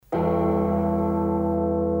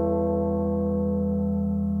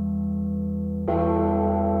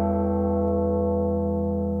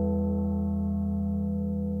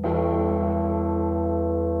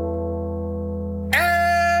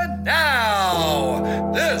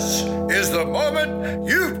the moment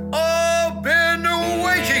you've all been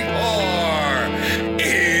waiting for.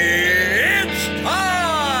 It's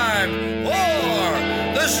time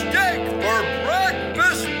for the Steak for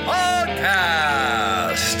Breakfast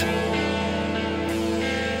podcast.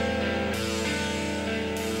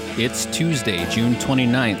 It's Tuesday, June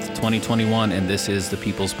 29th, 2021, and this is the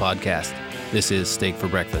People's Podcast. This is Steak for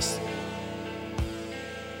Breakfast.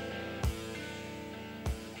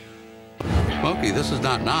 Smokey, this is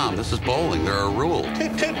not Nam. This is bowling. There are rules.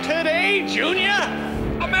 Today, Junior!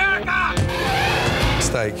 America!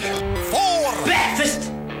 Steak. For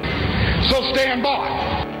breakfast! So stand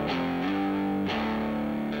by.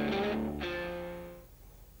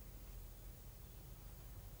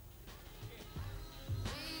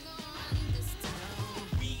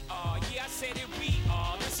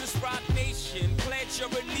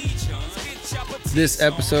 This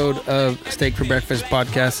episode of Steak for Breakfast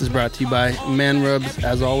podcast is brought to you by Man Rubs.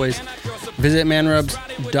 As always, visit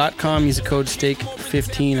manrubs.com. Use the code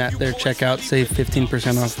STEAK15 at their checkout. Save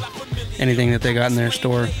 15% off anything that they got in their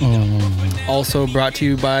store. Also brought to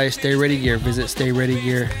you by Stay Ready Gear. Visit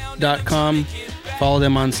stayreadygear.com. Follow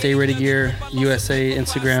them on Stay Ready Gear, USA,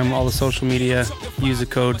 Instagram, all the social media. Use the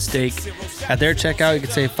code STEAK. At their checkout, you can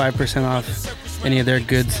save 5% off any of their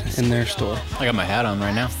goods in their store. I got my hat on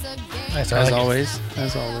right now. Nice, As always.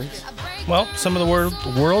 Well, some of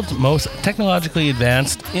the world's most technologically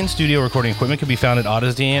advanced in-studio recording equipment can be found at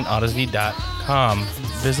Audesty and Audesty.com.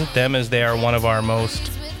 Visit them as they are one of our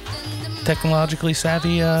most technologically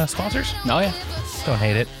savvy sponsors. Oh, yeah. Don't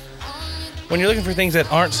hate it. When you're looking for things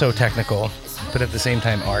that aren't so technical, but at the same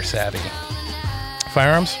time are savvy.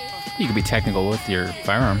 Firearms? You can be technical with your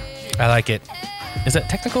firearm. I like it. Is that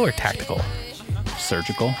technical or tactical?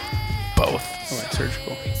 Surgical. Both. I like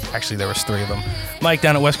surgical. Actually, there was 3 of them. Mike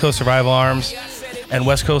down at West Coast Survival Arms and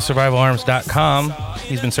westcoastsurvivalarms.com.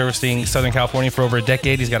 He's been servicing Southern California for over a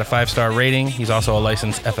decade. He's got a 5-star rating. He's also a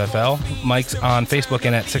licensed FFL. Mike's on Facebook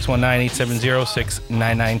and at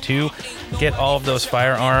 619-870-6992. Get all of those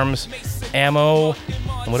firearms, ammo,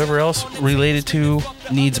 and whatever else related to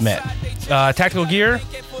needs met. Tactical gear,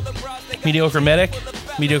 Mediocre Medic,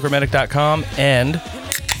 mediocremedic.com, and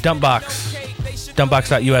Dumpbox.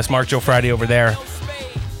 Dumpbox.us. Mark Joe Friday over there.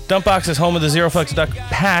 Dumpbox is home of the Zero Flex Duck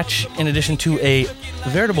patch, in addition to a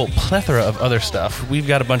veritable plethora of other stuff. We've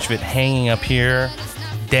got a bunch of it hanging up here,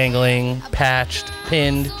 dangling, patched,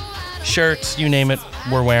 pinned, shirts, you name it,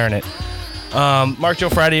 we're wearing it. Mark Joe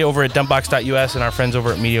Friday over at Dumpbox.us and our friends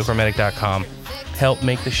over at mediocremedic.com help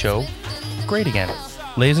make the show great again.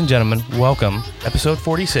 Ladies and gentlemen, welcome, episode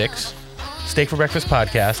 46, Steak for Breakfast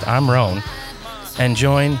podcast. I'm Roan, and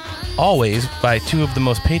joined always by 2 of the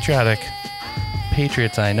most patriotic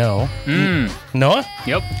patriots I know. Noah?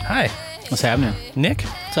 Yep. Hi. What's happening? Nick?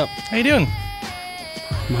 What's up? How you doing?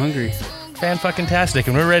 I'm hungry. Fan-fucking-tastic,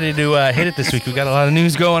 and we're ready to hit it this week. We've got a lot of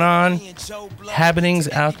news going on, happenings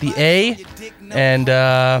out the A, and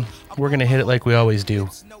we're going to hit it like we always do,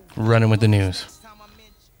 running with the news.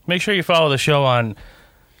 Make sure you follow the show on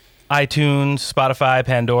iTunes, Spotify,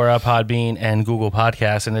 Pandora, Podbean, and Google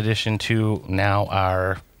Podcasts, in addition to now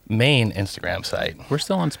our main Instagram site. We're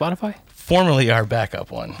still on Spotify? Formerly our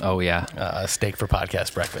backup one. Oh, yeah. Steak for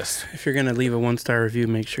Podcast Breakfast. If you're going to leave a 1-star review,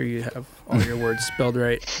 make sure you have all your words spelled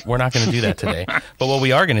right. We're not going to do that today. But what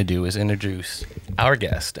we are going to do is introduce our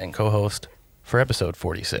guest and co-host for episode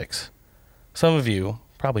 46. Some of you,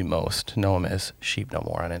 probably most, know him as Sheep No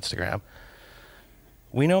More on Instagram.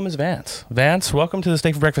 We know him as Vance. Vance, welcome to the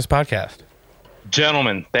Steak for Breakfast podcast.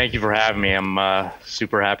 Gentlemen, thank you for having me. I'm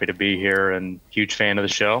super happy to be here and huge fan of the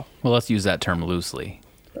show. Well, let's use that term loosely.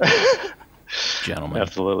 Gentlemen.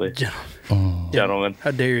 Absolutely. Gentlemen.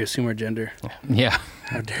 How dare you assume our gender? Yeah.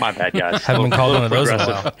 My bad, guys. Haven't been called one of those in a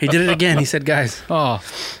while. He did it again. He said, guys. Oh.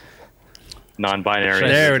 Non-binary.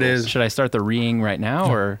 There it is. Should I start the reeing right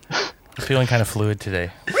now, or? I'm feeling kind of fluid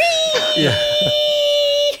today. Yeah.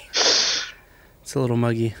 It's a little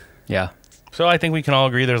muggy. Yeah. So I think we can all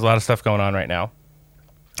agree there's a lot of stuff going on right now.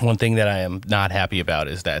 One thing that I am not happy about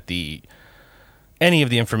is that any of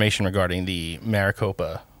the information regarding the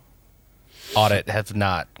Maricopa audit has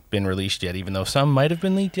not been released yet, even though some might have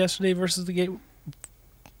been leaked yesterday versus the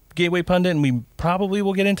Gateway Pundit, and we probably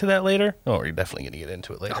will get into that later. Oh, we're definitely going to get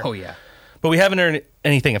into it later. Oh, yeah. But we haven't heard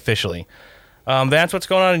anything officially. Vance, what's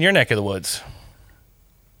going on in your neck of the woods?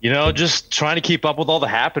 You know, just trying to keep up with all the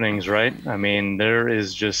happenings, right? I mean, there are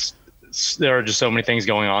just so many things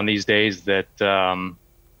going on these days that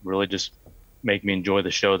really just make me enjoy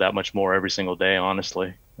the show that much more every single day,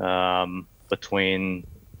 honestly. Between,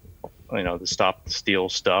 the Stop the Steal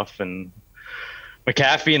stuff and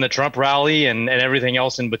McAfee and the Trump rally and everything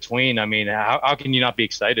else in between. I mean, how can you not be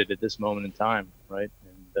excited at this moment in time, right?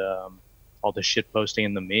 And all the shit posting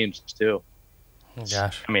and the memes too. Oh,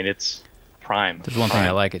 gosh. I mean, it's prime. There's one thing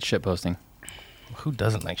I like, it's shit posting. Who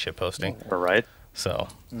doesn't like shit posting? Right? So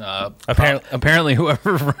Apparently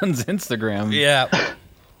whoever runs Instagram. yeah.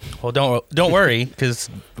 Well, don't worry, because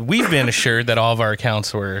we've been assured that all of our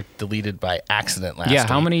accounts were deleted by accident last week. Yeah,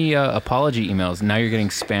 how many apology emails? Now you're getting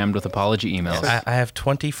spammed with apology emails. I have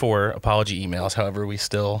 24 apology emails. However, we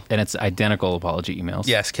still, And it's identical apology emails.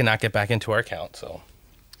 yes, cannot get back into our account. So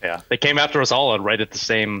Yeah, they came after us all right at the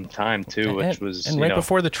same time too, which was and right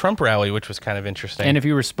before the Trump rally, which was kind of interesting. And if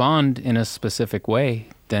you respond in a specific way,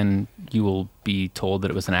 then you will be told that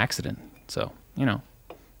it was an accident. So,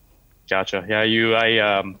 Gotcha. Yeah,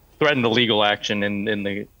 I threatened the legal action in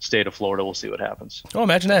the state of Florida. We'll see what happens. Oh,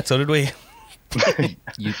 imagine that. So did we.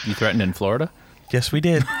 you threatened in Florida? Yes, we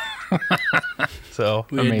did. So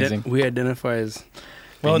Amazing. We identify as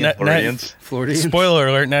well, Floridians. Floridians. spoiler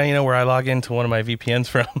alert. Now you know where I log into one of my VPNs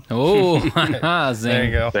from. Oh, zing. There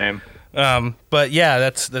you go. Same. But yeah,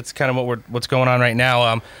 that's kind of what's going on right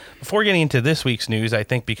now. Before getting into this week's news, I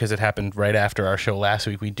think because it happened right after our show last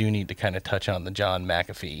week, we do need to kind of touch on the John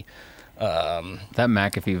McAfee. That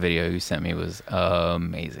McAfee video you sent me was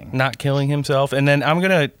amazing. Not killing himself. And then I'm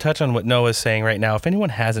going to touch on what Noah's saying right now. If anyone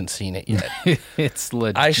hasn't seen it yet, It's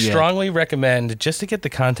legit. I strongly recommend, just to get the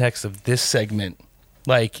context of this segment,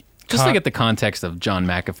 like... Just to get the context of John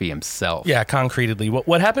McAfee himself. Yeah, concretely.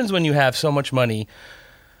 What happens when you have so much money,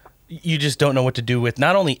 you just don't know what to do with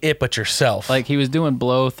not only it, but yourself. Like he was doing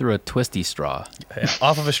blow through a twisty straw.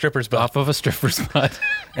 Off of a stripper's butt. Off of a stripper's butt.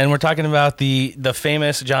 And we're talking about the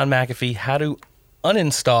famous John McAfee, how to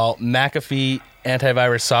uninstall McAfee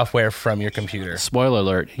antivirus software from your computer. Spoiler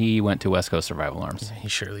alert, he went to West Coast Survival Arms. He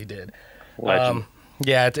surely did. Legend.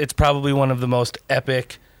 Yeah, it's probably one of the most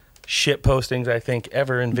epic shit postings, I think,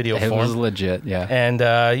 ever in video It form. was legit, yeah.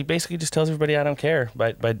 And he basically just tells everybody I don't care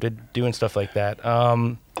by doing stuff like that.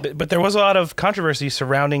 But there was a lot of controversy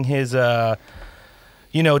surrounding his, death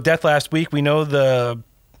last week. We know the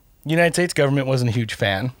United States government wasn't a huge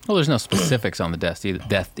fan. Well, there's no specifics on the death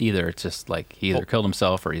either. It's just like he either killed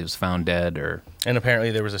himself or he was found dead or... And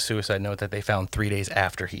apparently there was a suicide note that they found 3 days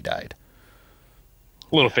after he died.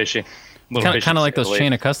 A little fishy. Kind of like those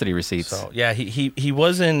chain of custody receipts. So, yeah, he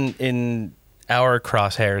was in our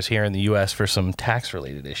crosshairs here in the U.S. for some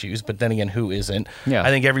tax-related issues, but then again, who isn't? Yeah. I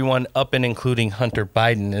think everyone up and including Hunter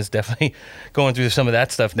Biden is definitely going through some of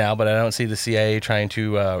that stuff now, but I don't see the CIA trying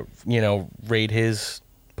to, raid his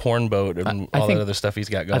porn boat and all that other stuff he's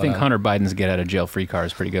got going on. I think Hunter Biden's get-out-of-jail-free card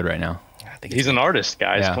is pretty good right now. He's an artist,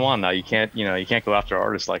 guys. Yeah. Come on now. You can't go after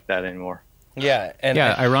artists like that anymore. Yeah.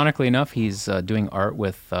 Ironically enough, he's doing art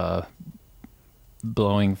with...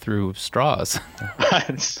 blowing through straws.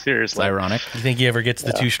 Seriously. It's ironic. You think he ever gets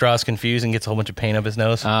the two straws confused and gets a whole bunch of paint up his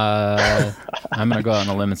nose? I'm going to go out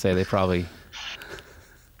on a limb and say they probably...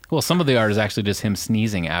 Well, some of the art is actually just him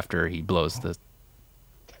sneezing after he blows the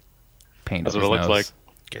paint That's up what his it looks nose. like.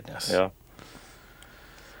 Goodness. Yeah.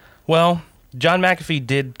 Well, John McAfee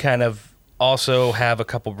did kind of also have a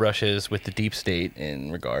couple brushes with the deep state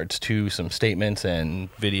in regards to some statements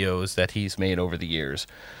and videos that he's made over the years.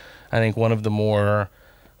 I think one of the more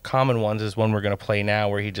common ones is one we're going to play now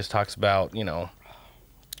where he just talks about,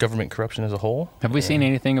 government corruption as a whole. Have we seen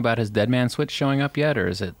anything about his dead man switch showing up yet, or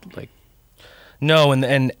is it like... No,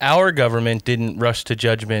 and our government didn't rush to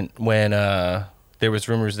judgment when there was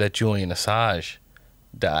rumors that Julian Assange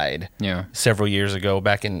died several years ago.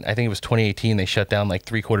 Back in, I think it was 2018, they shut down like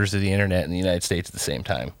 3/4 of the internet in the United States at the same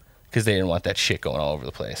time because they didn't want that shit going all over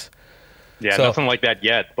the place. Yeah, So- nothing like that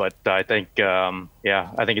yet, but I think,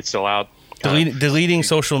 I think it's still out. Deleting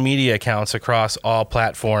social media accounts across all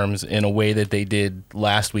platforms in a way that they did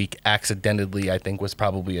last week accidentally, I think, was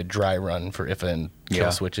probably a dry run for if and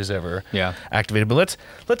kill switch is ever activated. But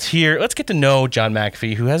let's get to know John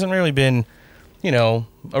McAfee, who hasn't really been, a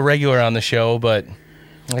regular on the show, but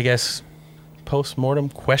I guess post-mortem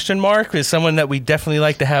question mark is someone that we definitely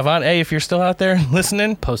like to have on. Hey, if you're still out there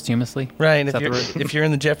listening, posthumously, right? If you're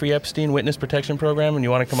in the Jeffrey Epstein Witness Protection Program and you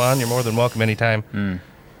want to come on, you're more than welcome anytime.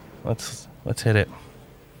 Let's hit it.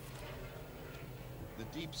 The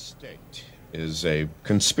deep state is a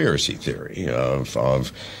conspiracy theory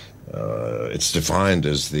of it's defined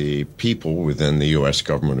as the people within the U.S.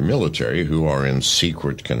 government and military who are in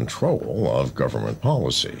secret control of government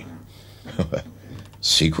policy.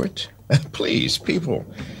 Secret? Please, people.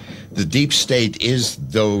 The deep state is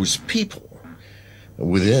those people.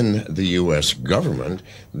 within the U.S. government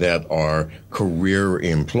that are career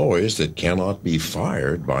employees that cannot be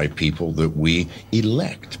fired by people that we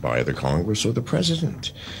elect, by the Congress or the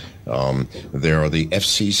president. There are the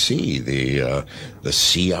FCC, the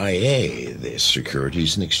CIA, the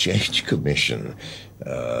Securities and Exchange Commission,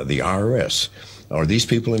 the IRS. Are these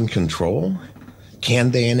people in control?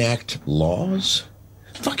 Can they enact laws?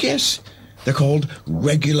 Fuck yes. They're called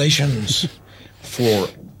regulations. For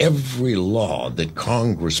every law that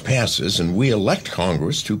Congress passes, and we elect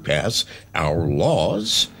Congress to pass our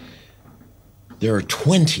laws, there are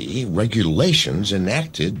 20 regulations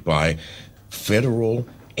enacted by federal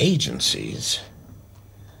agencies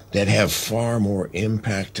that have far more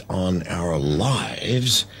impact on our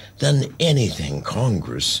lives than anything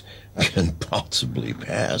Congress can possibly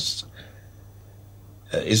pass.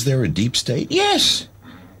 Is there a deep state? Yes.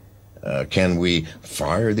 Can we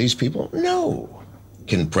fire these people? No.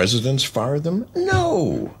 Can presidents fire them?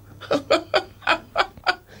 No.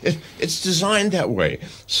 It's designed that way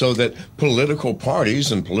so that political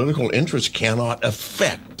parties and political interests cannot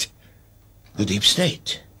affect the deep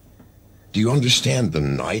state. Do you understand the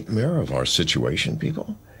nightmare of our situation,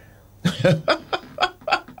 people?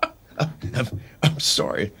 I'm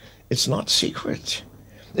sorry. It's not secret.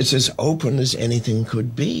 It's as open as anything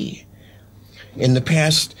could be. In the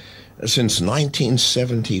past, since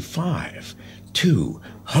 1975,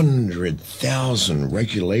 200,000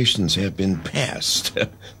 regulations have been passed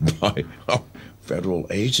by our federal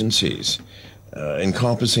agencies,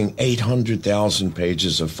 encompassing 800,000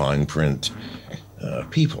 pages of fine print.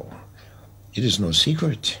 People, it is no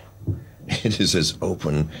secret. It is as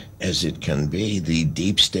open as it can be. The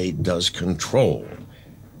deep state does control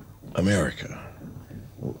America.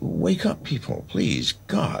 Wake up, people, please.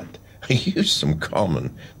 God, use some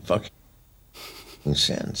common fucking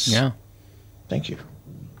sense. Yeah. Thank you.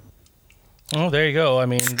 Oh, there you go. I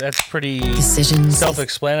mean, that's pretty Decisions.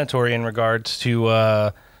 self-explanatory in regards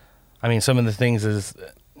to, some of the things is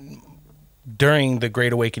during the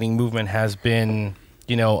Great Awakening movement has been,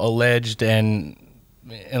 alleged and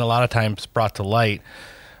a lot of times brought to light.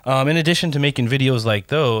 In addition to making videos like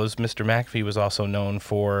those, Mr. McAfee was also known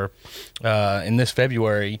for, in this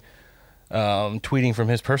February, tweeting from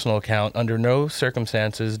his personal account, under no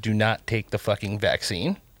circumstances do not take the fucking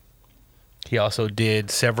vaccine. He also did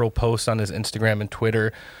several posts on his Instagram and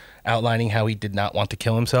Twitter outlining how he did not want to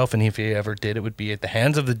kill himself, and if he ever did, it would be at the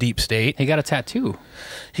hands of the deep state. He got a tattoo.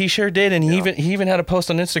 He sure did, and he even had a post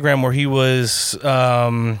on Instagram where he was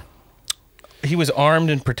armed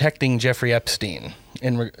and protecting Jeffrey Epstein,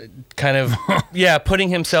 and kind of putting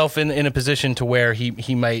himself in a position to where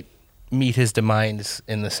he might meet his demise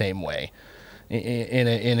in the same way,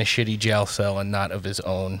 in a shitty jail cell and not of his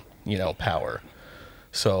own power.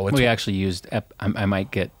 So We actually used I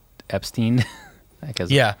might get Epstein.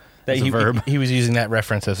 As a verb. He was using that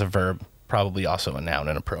reference as a verb, probably also a noun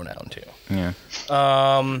and a pronoun too. Yeah.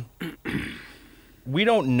 We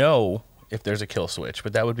don't know if there's a kill switch,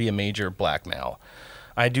 but that would be a major blackmail.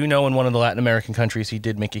 I do know in one of the Latin American countries he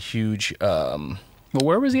did make a huge. Well,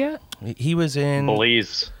 where was he at? He was in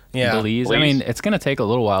Belize. Yeah, Belize. I mean, it's going to take a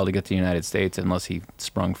little while to get to the United States unless he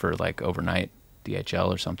sprung for like overnight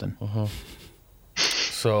DHL or something. Uh-huh.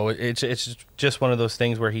 So it's just one of those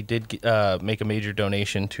things where he did make a major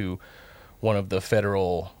donation to one of the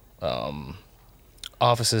federal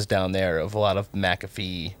offices down there of a lot of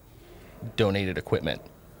McAfee donated equipment.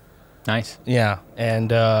 Nice. Yeah,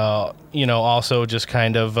 and also just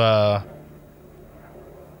kind of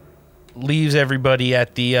leaves everybody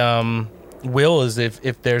at the will as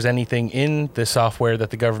if there's anything in the software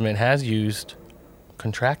that the government has used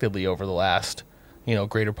contractedly over the last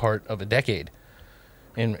greater part of a decade.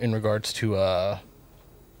 In regards to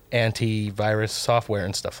antivirus software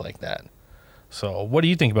and stuff like that. So what do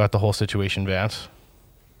you think about the whole situation, Vance?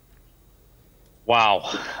 Wow.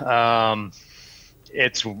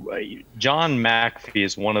 It's John McAfee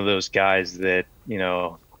is one of those guys that,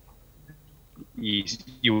 you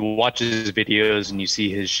watch his videos and you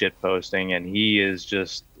see his shit posting, and he is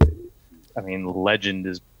just, legend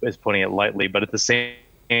is putting it lightly, but at the same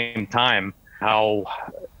time, how...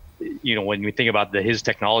 when we think about his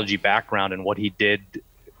technology background and what he did,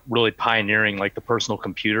 really pioneering like the personal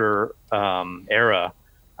computer era.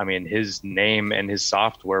 His name and his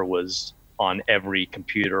software was on every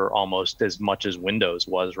computer almost as much as Windows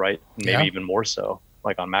was, right? Maybe even more so,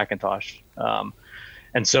 like on Macintosh.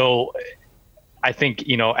 And so I think,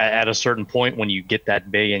 at a certain point when you get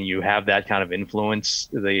that big and you have that kind of influence,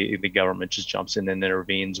 the government just jumps in and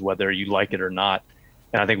intervenes, whether you like it or not.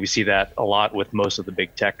 And I think we see that a lot with most of the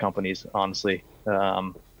big tech companies, honestly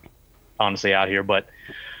out here. But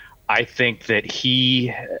I think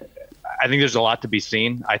there's a lot to be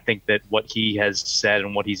seen. I think that what he has said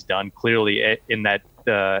and what he's done clearly in that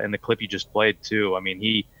in the clip you just played too. I mean,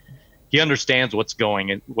 he understands what's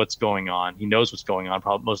going on. He knows what's going on,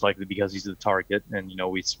 probably most likely because he's the target. And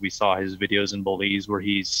we saw his videos in Belize where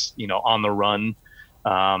he's on the run.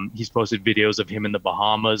 He's posted videos of him in the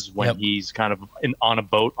Bahamas when he's kind of on a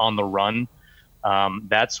boat on the run,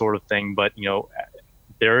 that sort of thing. But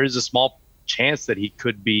there is a small chance that he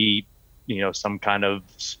could be some kind of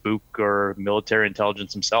spook or military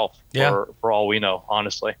intelligence himself. For all we know,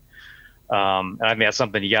 honestly. And I think that's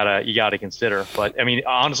something you gotta consider. But I mean,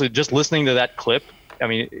 honestly, just listening to that clip, I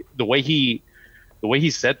mean, the way he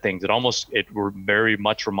said things, it very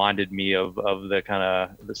much reminded me of the kind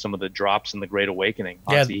of some of the drops in the Great Awakening.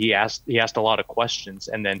 Honestly, he asked a lot of questions,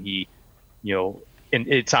 and then he, and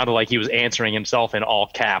it sounded like he was answering himself in all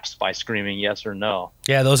caps by screaming yes or no.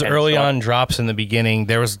 Yeah, those early on drops in the beginning,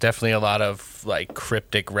 there was definitely a lot of like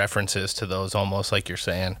cryptic references to those, almost like you're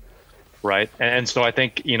saying. Right, and so I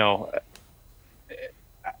think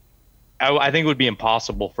I think it would be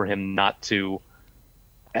impossible for him not to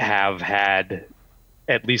have had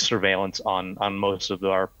at least surveillance on most of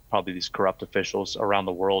probably these corrupt officials around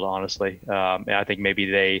the world, honestly. And I think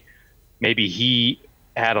maybe he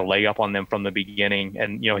had a leg up on them from the beginning.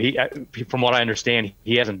 And, he, from what I understand,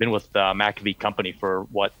 he hasn't been with McAfee Company for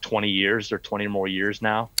 20 years or 20 or more years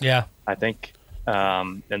now. Yeah, I think.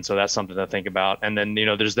 And so that's something to think about. And then,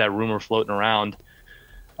 there's that rumor floating around,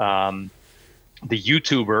 the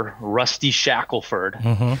YouTuber Rusty Shackelford,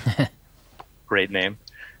 great name,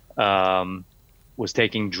 was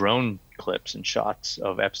taking drone clips and shots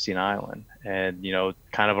of Epstein Island, and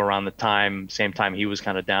kind of around the same time he was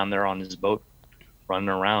kind of down there on his boat, running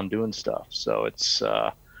around doing stuff. So it's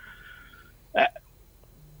at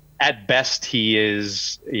best he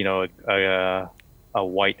is a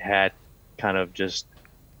white hat kind of just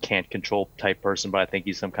can't control type person, but I think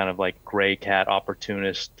he's some kind of like gray cat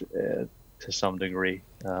opportunist. To some degree.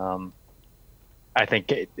 I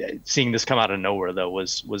think seeing this come out of nowhere, though,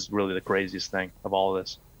 was really the craziest thing of all of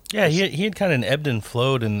this. Yeah, he had kind of ebbed and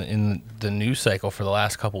flowed in the news cycle for the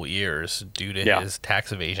last couple of years due to his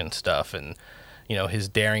tax evasion stuff and, his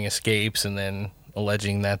daring escapes, and then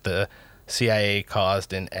alleging that the CIA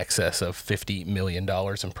caused in excess of $50 million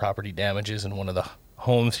in property damages in one of the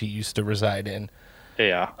homes he used to reside in.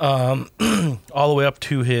 Yeah. All the way up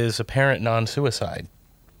to his apparent non-suicide.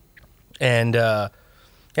 And,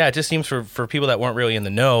 it just seems for people that weren't really in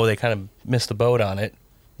the know, they kind of missed the boat on it.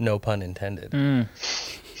 No pun intended.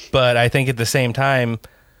 But I think at the same time,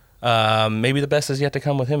 maybe the best is yet to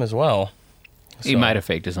come with him as well. He might have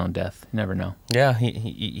faked his own death. You never know. Yeah,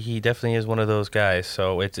 he definitely is one of those guys.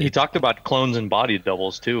 So he talked about clones and body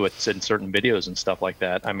doubles too. It's in certain videos and stuff like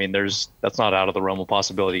that. I mean, that's not out of the realm of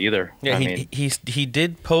possibility either. Yeah, he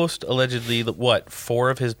did post allegedly 4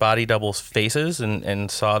 of his body doubles' faces, and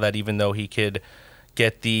saw that even though he could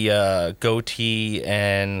get the goatee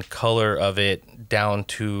and color of it down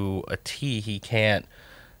to a T, he can't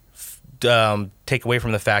take away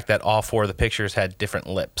from the fact that all 4 of the pictures had different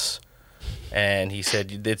lips. And he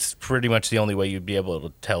said it's pretty much the only way you'd be able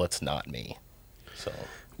to tell it's not me. So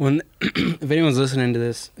if anyone's listening to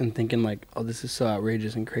this and thinking like, oh, this is so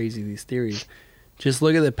outrageous and crazy, these theories, just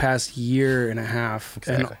look at the past year and a half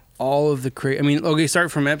and all of the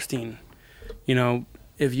start from Epstein.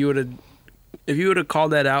 If you would have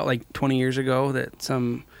called that out like 20 years ago, that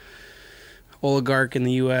some oligarch in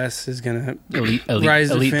the U.S. is gonna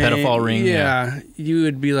rise to fame, pedophile ring. Yeah, you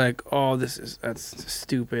would be like, "Oh, that's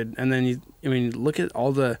stupid." And then look at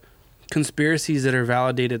all the conspiracies that are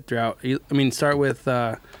validated throughout. Start with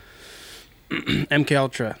MK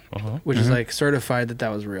Ultra, which is like certified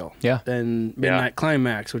that was real. Yeah. Then Midnight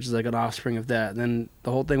Climax, which is like an offspring of that. Then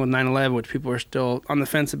the whole thing with 9/11, which people are still on the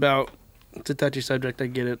fence about. It's a touchy subject. I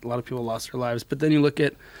get it. A lot of people lost their lives. But then you look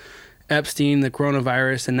at Epstein, the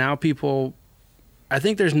coronavirus, and now people. I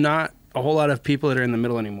think there's not a whole lot of people that are in the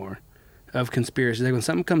middle anymore of conspiracies. Like when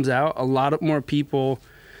something comes out, a lot more people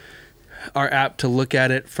are apt to look at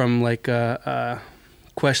it from like a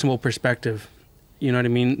questionable perspective. You know what I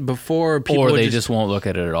mean? Before people, or they just won't look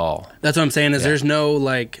at it at all. That's what I'm saying. Is there's not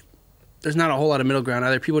a whole lot of middle ground.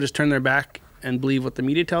 Either people just turn their back and believe what the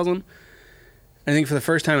media tells them. I think for the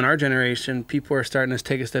first time in our generation, people are starting to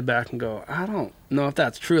take a step back and go, I don't know if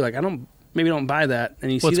that's true. Like maybe don't buy that. And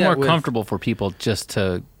it's more comfortable for people just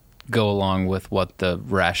to go along with what the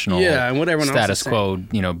rational and what everyone status quo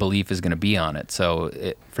belief is going to be on it. So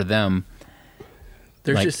for them,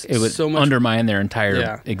 it would so much, undermine their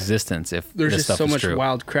entire existence if there's this just so much true.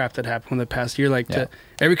 Wild crap that happened in the past year.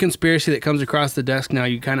 Every conspiracy that comes across the desk now,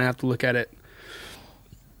 you kind of have to look at it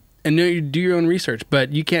And you do your own research,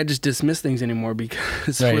 but you can't just dismiss things anymore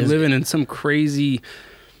because we're living in some crazy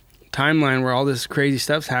timeline where all this crazy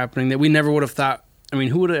stuff's happening that we never would have thought. I mean,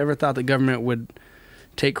 who would have ever thought the government would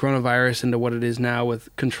take coronavirus into what it is now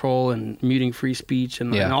with control and muting free speech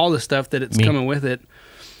and all the stuff that it's coming with it.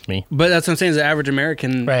 Me. But that's what I'm saying is the average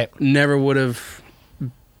American never would have.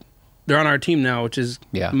 They're on our team now, which is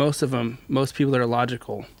most of them, most people that are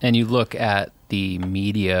logical. And you look at the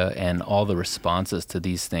media and all the responses to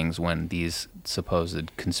these things when these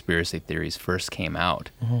supposed conspiracy theories first came out.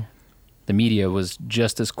 Mm-hmm. The media was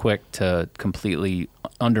just as quick to completely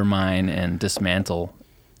undermine and dismantle,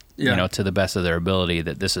 you know, to the best of their ability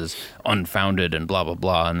that this is unfounded and blah, blah,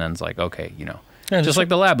 blah. And then it's like, okay, you know, just like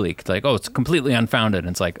the lab leak. It's like, oh, it's completely unfounded.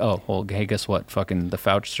 And it's like, oh, well, hey, guess what? Fucking the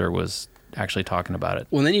Fauci was actually talking about it.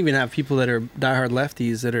 Well, then you even have people that are diehard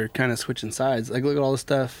lefties that are kind of switching sides. Like, look at all the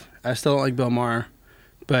stuff. I still don't like Bill Maher,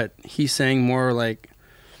 but he's saying more like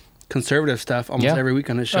conservative stuff almost every week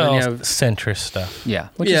on his show. Well, and you have centrist stuff. Yeah,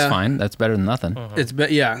 which is fine. That's better than nothing. It's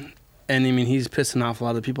and I mean he's pissing off a lot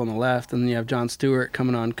of the people on the left. And then you have Jon Stewart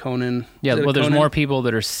coming on Conan. Yeah, well, there's more people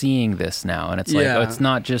that are seeing this now, and it's like it's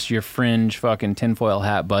not just your fringe fucking tinfoil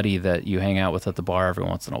hat buddy that you hang out with at the bar every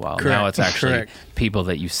once in a while. Now it's actually people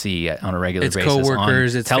that you see on a regular basis. It's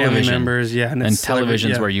coworkers, it's television, family members, and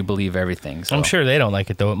television's where you believe everything. So. I'm sure they don't like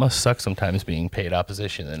it though. It must suck sometimes being paid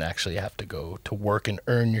opposition and actually have to go to work and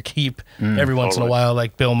earn your keep every once in a while,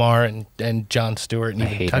 like Bill Maher and Jon Stewart and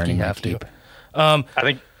even Tucky have to. I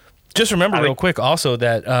think. Just remember real quick also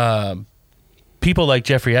that people like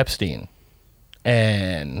Jeffrey Epstein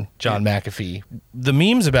and John McAfee, the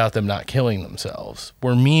memes about them not killing themselves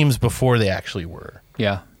were memes before they actually were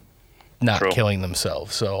not killing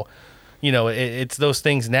themselves. So, you know, it's those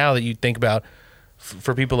things now that you think about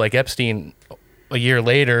for people like Epstein a year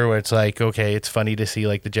later where it's like, okay, it's funny to see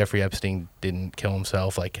like the Jeffrey Epstein didn't kill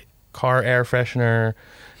himself, like car air freshener.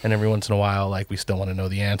 And every once in a while, like, we still want to know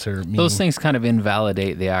the answer. Those things kind of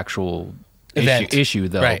invalidate the actual issue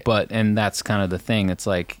though. Right. And that's kind of the thing. It's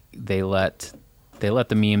like they let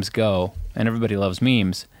the memes go, and everybody loves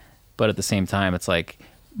memes. But at the same time, it's like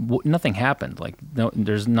nothing happened. Like, no,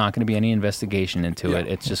 there's not going to be any investigation into it.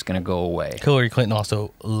 It's just going to go away. Hillary Clinton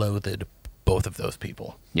also loathed both of those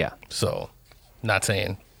people. Yeah. So, not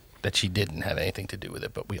saying that she didn't have anything to do with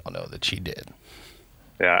it, but we all know that she did.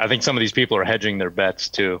 Yeah, I think some of these people are hedging their bets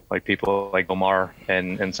too, like people like Omar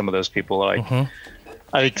and some of those people. Like,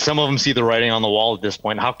 I think some of them see the writing on the wall at this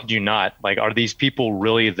point. How could you not? Like, are these people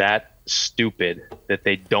really that stupid that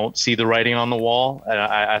they don't see the writing on the wall? And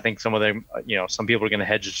I think some of them, you know, some people are going to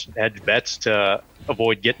hedge bets to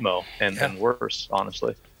avoid Gitmo and worse.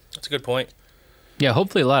 Honestly, that's a good point. Yeah,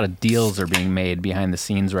 hopefully a lot of deals are being made behind the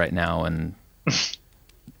scenes right now, and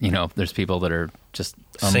you know, there's people that are just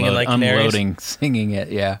unloading, singing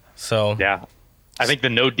it. Yeah. So I think the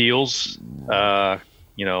no deals,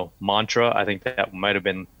 you know, mantra. I think that might have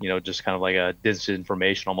been, you know, just kind of like a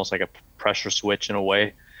disinformation, almost like a pressure switch in a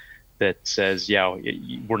way that says,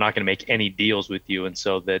 we're not going to make any deals with you, and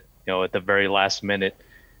so that, you know, at the very last minute,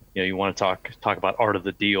 you know, you want to talk about art of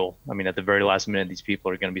the deal. I mean, at the very last minute, these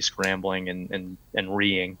people are going to be scrambling and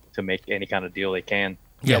reeing to make any kind of deal they can.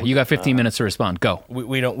 Yeah, you got 15 minutes to respond. Go.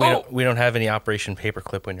 We don't have any Operation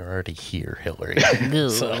Paperclip when you're already here, Hillary.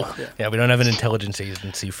 So, we don't have an intelligence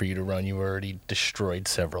agency for you to run. You already destroyed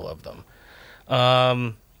several of them.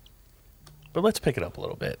 But let's pick it up a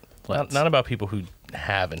little bit. Not about people who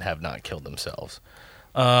have and have not killed themselves.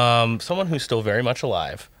 Someone who's still very much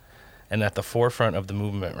alive and at the forefront of the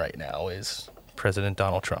movement right now is President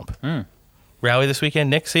Donald Trump. Rally this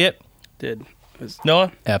weekend. Nick, see it? Did.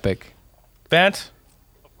 Noah? Epic. Vance?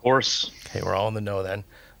 Of course. Okay, we're all in the know then.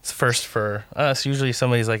 It's first for us. Usually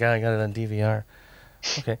somebody's like, I got it on DVR.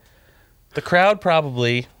 Okay. The crowd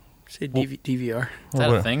probably... Say DVR. Is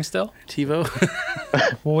that a thing still? TiVo?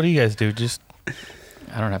 Well, what do you guys do? Just...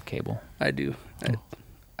 I don't have cable. I do.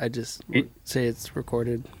 I just say it's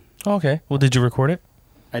recorded. Oh, okay. Well, did you record it?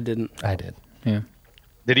 I didn't. I did. Yeah.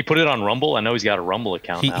 Did he put it on Rumble? I know he's got a Rumble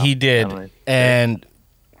account now. He did. And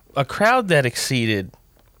a crowd that exceeded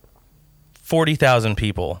 40,000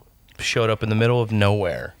 people showed up in the middle of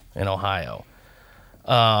nowhere in Ohio.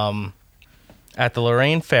 At the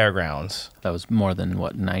Lorraine Fairgrounds. That was more than,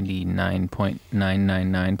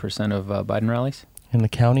 99.999% of Biden rallies? In the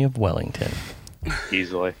county of Wellington.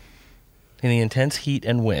 Easily. In the intense heat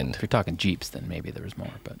and wind. If you're talking Jeeps, then maybe there was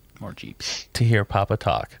more, but more Jeeps. To hear Papa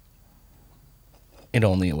talk in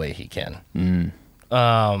only a way he can.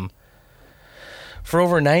 For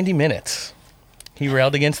over 90 minutes, he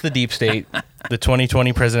railed against the deep state, the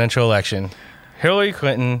 2020 presidential election, Hillary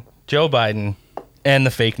Clinton, Joe Biden, and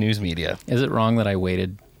the fake news media. Is it wrong that I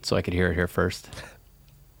waited so I could hear it here first.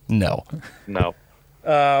 No. No.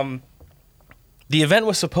 The event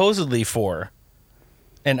was supposedly for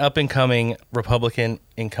an up-and-coming Republican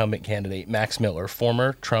incumbent candidate, Max Miller,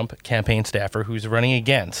 former Trump campaign staffer who's running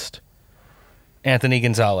against Anthony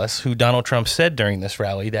Gonzalez, who Donald Trump said during this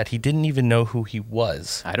rally that he didn't even know who he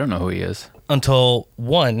was. I don't know who he is. Until,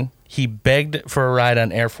 one, he begged for a ride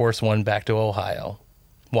on Air Force One back to Ohio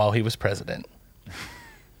while he was president.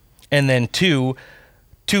 And then two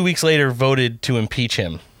weeks later voted to impeach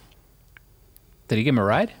him. Did he give him a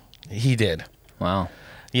ride? He did. Wow.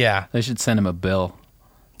 Yeah. They should send him a bill.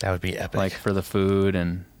 That would be epic. Like for the food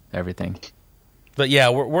and everything. But yeah,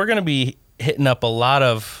 we're going to be hitting up a lot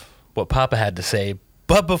of what Papa had to say.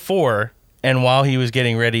 But before and while he was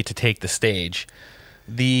getting ready to take the stage,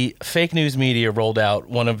 the fake news media rolled out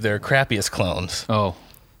one of their crappiest clones. Oh.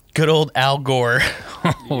 Good old Al Gore.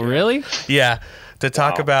 Oh, really? Yeah. To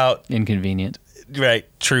talk about... Inconvenient. Right.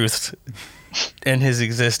 Truth and his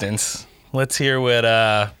existence. Let's hear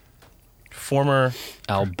what former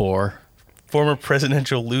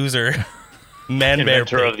presidential loser, Man Bear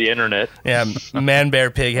Inventor Pig. of the internet. Yeah, Man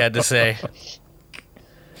Bear Pig had to say.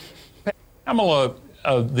 Pamela,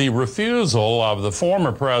 the refusal of the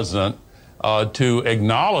former president to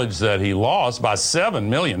acknowledge that he lost by 7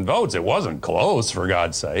 million votes, it wasn't close, for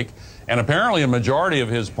God's sake, and apparently a majority of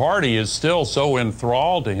his party is still so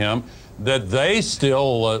enthralled to him that they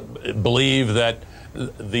still believe that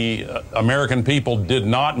the American people did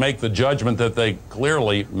not make the judgment that they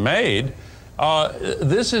clearly made.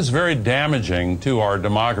 This is very damaging to our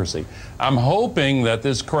democracy. I'm hoping that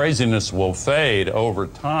this craziness will fade over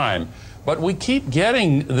time, but we keep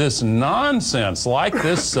getting this nonsense, like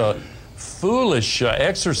this foolish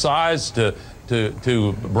exercise to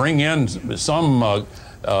bring in some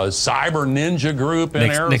cyber ninja group in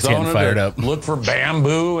Arizona to look for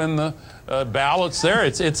bamboo in the ballots there.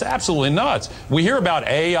 It's absolutely nuts. We hear about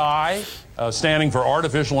AI standing for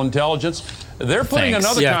artificial intelligence. They're putting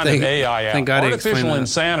another kind of AI out, artificial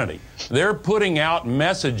insanity. They're putting out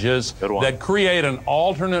messages that create an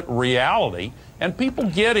alternate reality, and people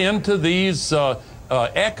get into these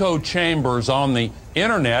echo chambers on the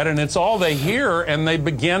internet, and it's all they hear, and they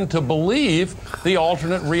begin to believe the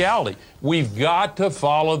alternate reality. We've got to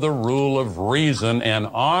follow the rule of reason and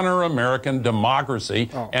honor American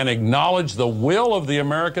democracy and acknowledge the will of the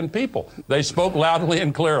American people. They spoke loudly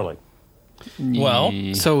and clearly. Well,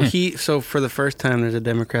 so for the first time, there's a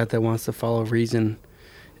Democrat that wants to follow reason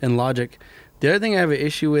and logic. The other thing I have an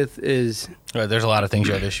issue with is... there's a lot of things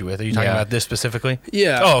you have issue with. Are you talking about this specifically?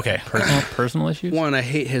 Yeah. Oh, okay. Personal issues? One, I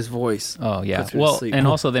hate his voice. Oh, yeah. Well, and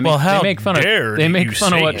also they make fun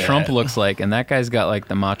of what Trump looks like, and that guy's got like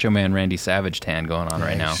the Macho Man Randy Savage tan going on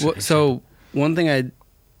right now. Well, so one thing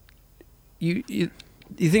you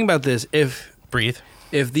think about this, if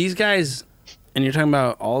these guys, and you're talking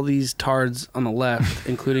about all these tards on the left,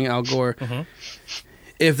 including Al Gore,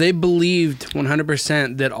 if they believed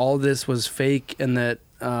 100% that all this was fake and that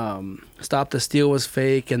Stop the Steal was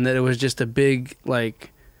fake and that it was just a big,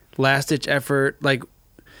 like, last-ditch effort, like,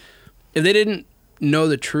 if they didn't know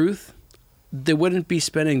the truth, they wouldn't be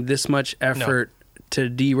spending this much effort to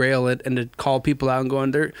derail it and to call people out and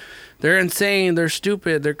going, they're insane, they're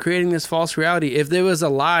stupid, they're creating this false reality. If there was a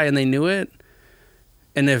lie and they knew it,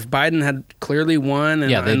 and if Biden had clearly won,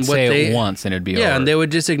 and they'd say it once and it'd be over. Yeah, and they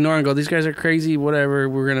would just ignore and go, these guys are crazy, whatever,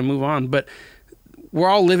 we're going to move on. But we're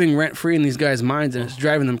all living rent-free in these guys' minds, and it's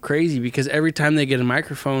driving them crazy because every time they get a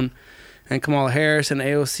microphone, and Kamala Harris and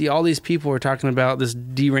AOC, all these people are talking about this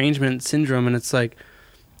derangement syndrome, and it's like,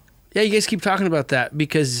 yeah, you guys keep talking about that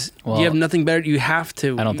because you have nothing better. You have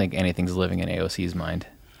to. I don't think anything's living in AOC's mind.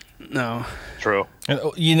 No. True.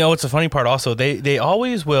 You know, it's a funny part also. They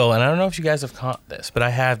always will, and I don't know if you guys have caught this, but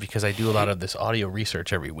I have because I do a lot of this audio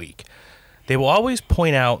research every week. They will always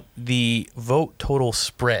point out the vote total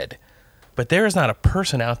spread, but there is not a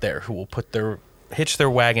person out there who will hitch their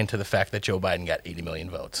wagon to the fact that Joe Biden got 80 million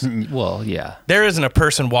votes. Well, yeah. There isn't a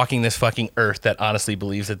person walking this fucking earth that honestly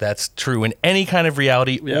believes that that's true in any kind of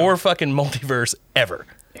reality or fucking multiverse ever.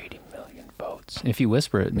 80 million votes. If you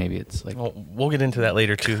whisper it, maybe it's like... Well, we'll get into that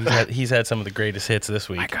later, too. He's had some of the greatest hits this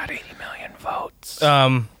week. I got 80 million votes.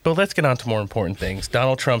 But let's get on to more important things.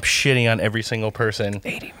 Donald Trump shitting on every single person.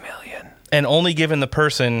 80 million. And only giving the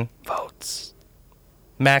person... votes.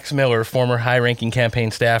 Max Miller, former high-ranking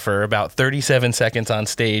campaign staffer, about 37 seconds on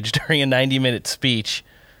stage during a 90-minute speech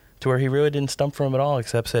to where he really didn't stump for him at all,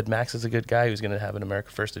 except said Max is a good guy who's going to have an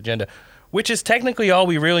America First agenda, which is technically all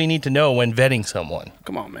we really need to know when vetting someone.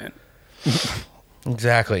 Come on, man.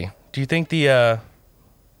 Exactly. Do you think the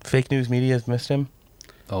fake news media has missed him?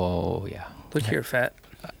 Oh, yeah. Look here, fat.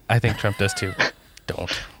 I think Trump does, too.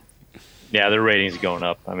 Don't. Yeah, their ratings are going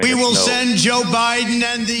up. I mean, We will there's no- send Joe Biden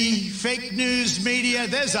and the fake news media.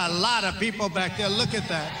 There's a lot of people back there. Look at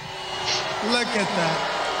that. Look at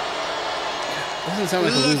that. Doesn't sound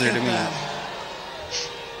like a Look loser at to me. that.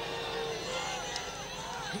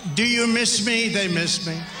 Do you miss me? They miss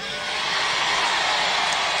me.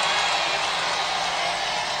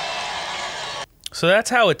 So that's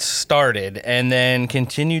how it started and then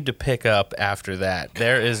continued to pick up after that.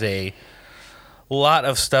 There is a lot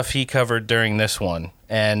of stuff he covered during this one,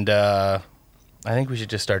 and I think we should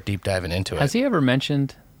just start deep diving into it. Has he ever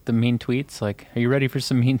mentioned the mean tweets? Like, are you ready for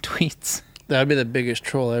some mean tweets? That'd be the biggest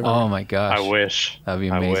troll ever. Oh my gosh. I wish. That'd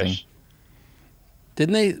be I amazing. wish.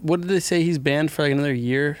 Didn't they? What did they say? He's banned for like another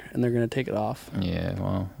year, and they're gonna take it off. Yeah,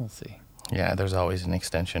 well, we'll see. Yeah, there's always an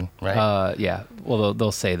extension, right? Yeah. Well,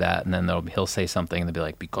 they'll say that, and then he'll say something, and they'll be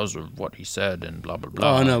like, because of what he said, and blah, blah,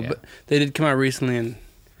 blah. Oh no, Yeah. but they did come out recently, and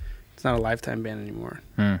it's not a lifetime ban anymore.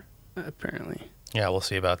 Apparently. Yeah, we'll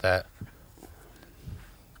see about that.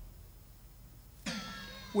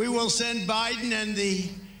 We will send Biden and the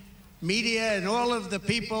media and all of the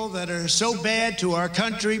people that are so bad to our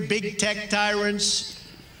country, big tech tyrants,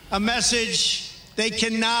 a message they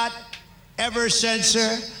cannot ever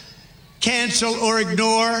censor, cancel, or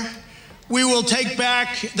ignore. We will take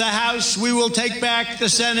back the House, we will take back the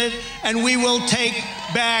Senate, and we will take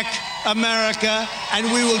back America, and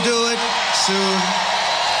we will do it soon.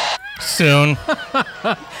 Soon.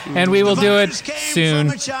 And we will do it Virus came soon.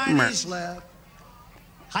 From a Chinese lab.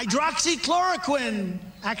 Hydroxychloroquine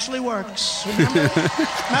actually works.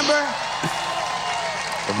 Remember?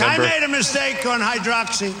 I made a mistake on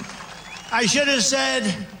hydroxy. I should have said,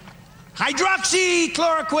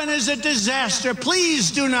 hydroxychloroquine is a disaster.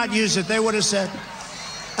 Please do not use it, they would have said.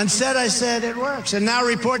 Instead, I said it works. And now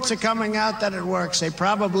reports are coming out that it works. They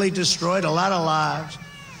probably destroyed a lot of lives.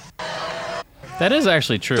 That is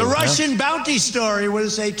actually true. The Russian bounty story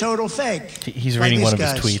was a total fake. He's By reading these one of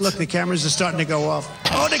guys. his tweets. Look, the cameras are starting to go off.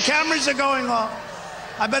 Oh, the cameras are going off.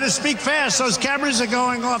 I better speak fast. Those cameras are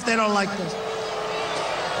going off. They don't like this.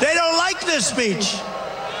 They don't like this speech.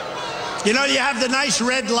 You know, you have the nice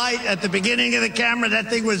red light at the beginning of the camera. That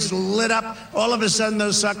thing was lit up. All of a sudden,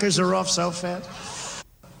 those suckers are off so fast.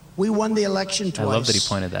 We won the election twice. I love that he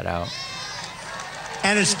pointed that out.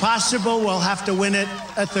 And it's possible we'll have to win it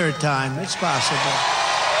a third time. It's possible.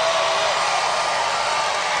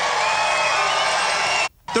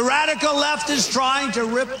 The radical left is trying to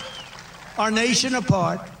rip our nation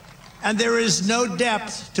apart, and there is no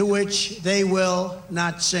depth to which they will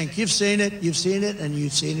not sink. You've seen it, and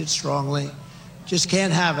you've seen it strongly. Just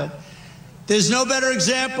can't have it. There's no better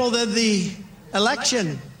example than the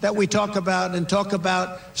election that we talk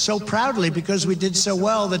about so proudly because we did so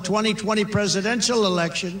well. The 2020 presidential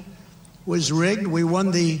election was rigged. We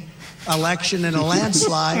won the election in a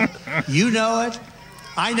landslide. You know it.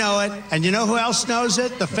 I know it. And you know who else knows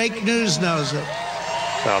it? The fake news knows it.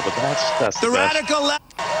 Oh, but that's The the best. radical left,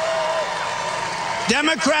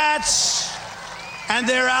 Democrats and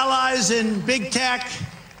their allies in big tech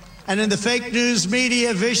and in the fake news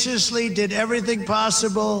media viciously did everything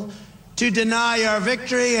possible to deny our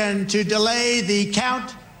victory and to delay the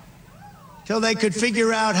count till they could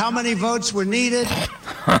figure out how many votes were needed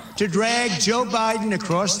to drag Joe Biden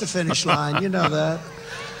across the finish line. You know that.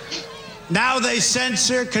 Now they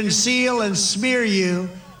censor, conceal, and smear you.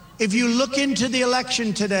 If you look into the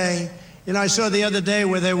election today, you know, I saw the other day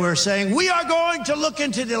where they were saying, we are going to look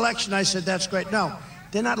into the election. I said, that's great. No,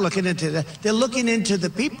 they're not looking into that. They're looking into the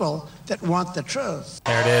people that want the truth.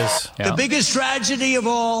 There it is. The biggest tragedy of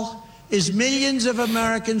all is millions of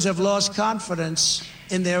Americans have lost confidence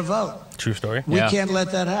in their vote. True story. We can't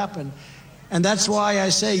let that happen. And that's why I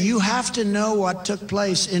say you have to know what took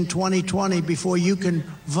place in 2020 before you can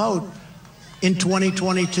vote in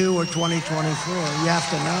 2022 or 2024. You have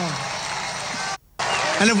to know.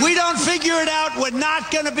 And if we don't figure it out, we're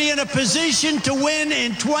not going to be in a position to win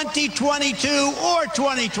in 2022 or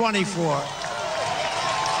 2024.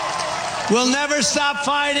 We'll never stop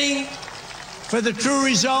fighting for the true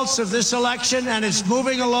results of this election, and it's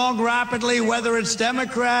moving along rapidly, whether it's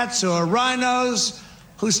Democrats or rhinos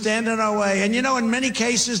who stand in our way. And you know, in many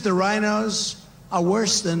cases, the rhinos are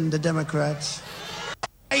worse than the Democrats.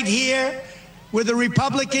 Right here, with a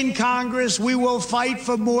Republican Congress, we will fight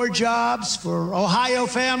for more jobs for Ohio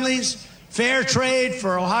families, fair trade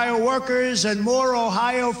for Ohio workers, and more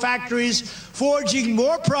Ohio factories forging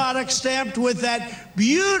more products stamped with that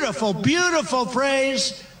beautiful, beautiful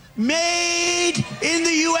phrase, made in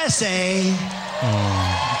the USA.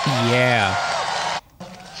 Yeah.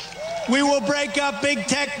 We will break up big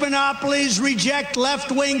tech monopolies, reject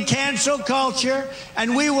left-wing cancel culture,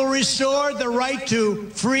 and we will restore the right to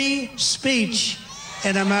free speech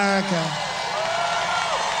in America.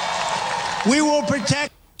 We will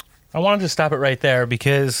protect... I wanted to stop it right there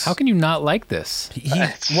because... How can you not like this?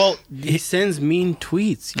 He sends mean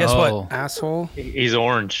tweets. Guess what? Asshole. He's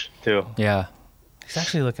orange, too. Yeah. He's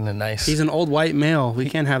actually looking nice. He's an old white male. We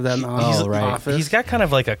can't have that in the office. He's got kind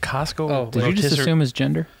of like a Costco... Did you just assume his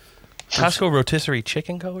gender? Costco rotisserie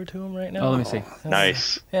chicken color to him right now. Oh, let me see.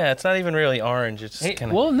 Nice. Yeah, it's not even really orange. It's kind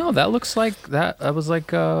of... Well, no, that looks like... That was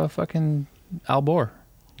like fucking Al Gore.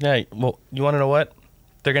 Yeah, well, you want to know what?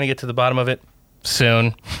 They're going to get to the bottom of it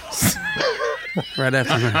soon. Right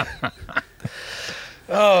after that.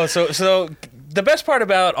 Oh, so the best part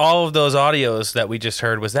about all of those audios that we just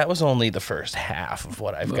heard was that was only the first half of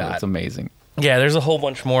what I've got. That's amazing. Yeah, there's a whole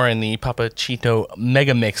bunch more in the Papachito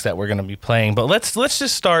Mega Mix that we're going to be playing, but let's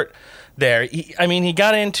just start there. He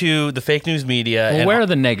got into the fake news media. Well, and where are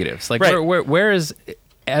the negatives? Like, right. where is,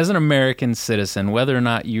 as an American citizen, whether or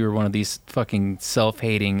not you're one of these fucking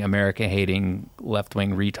self-hating, America-hating,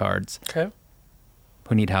 left-wing retards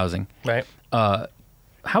who need housing, right?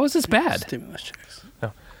 How is this bad? Stimulus checks.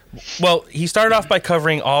 No. Well, he started off by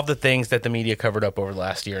covering all the things that the media covered up over the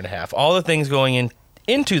last year and a half, all the things going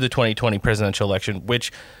into the 2020 presidential election,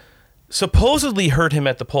 which supposedly hurt him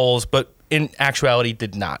at the polls, but in actuality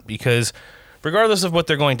did not, because regardless of what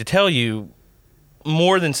they're going to tell you,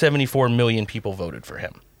 more than 74 million people voted for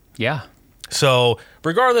him. Yeah. So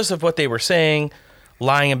regardless of what they were saying,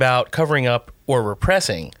 lying about, covering up, or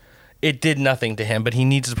repressing, it did nothing to him. But he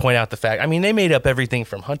needs to point out the fact. I mean, they made up everything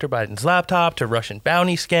from Hunter Biden's laptop to Russian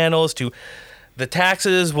bounty scandals to the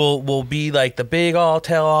taxes will be like the big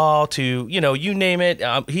all-tell-all to, you name it.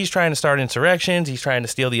 He's trying to start insurrections. He's trying to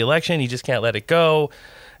steal the election. He just can't let it go.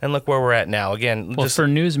 And look where we're at now. Again, well, for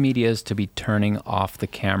news medias to be turning off the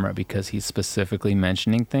camera because he's specifically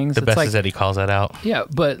mentioning things. The best is that he calls that out. Yeah,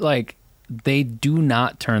 but like they do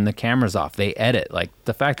not turn the cameras off. They edit. Like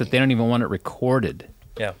the fact that they don't even want it recorded.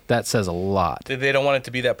 Yeah, that says a lot. They don't want it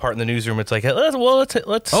to be that part in the newsroom. It's like, let's.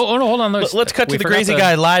 Oh no, hold on. Let's cut to the crazy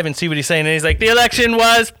guy live and see what he's saying. And he's like, the election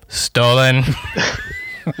was stolen.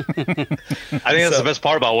 I think that's the best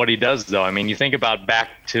part about what he does, though. I mean, you think about back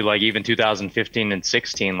to like even 2015 and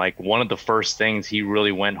 16, like one of the first things he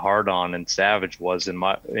really went hard on and savage was,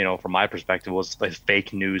 from my perspective, was like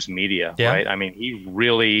fake news media, right? I mean, he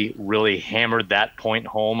really, really hammered that point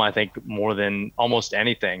home, I think, more than almost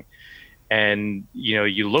anything. And,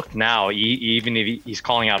 you look now, even if he's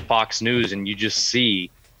calling out Fox News, and you just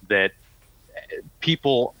see that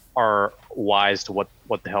people are wise to what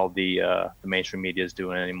the hell the mainstream media is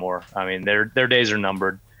doing anymore. I mean, their days are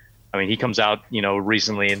numbered. I mean, he comes out,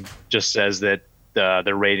 recently and just says that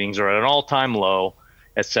their ratings are at an all-time low,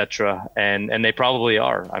 etc. And they probably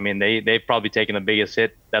are. I mean, they've probably taken the biggest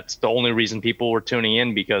hit. That's the only reason people were tuning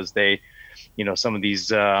in, because they, some of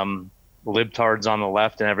these libtards on the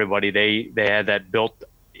left and everybody, they had that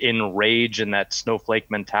built-in rage and that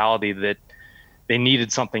snowflake mentality that they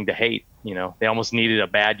needed something to hate. They almost needed a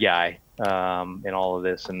bad guy in all of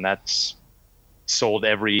this, and that's sold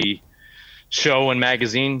every show and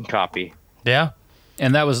magazine copy. Yeah.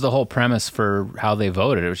 And that was the whole premise for how they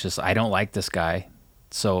voted. It was just, I don't like this guy,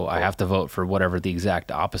 so I have to vote for whatever the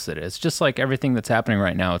exact opposite is. Just like everything that's happening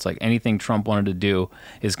right now. It's like anything Trump wanted to do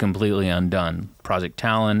is completely undone. Project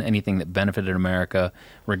Talon, anything that benefited America,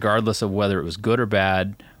 regardless of whether it was good or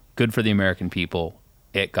bad, good for the American people,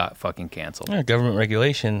 it got fucking canceled. Yeah, government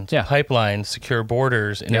regulations, pipelines, secure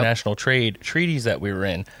borders, international trade, treaties that we were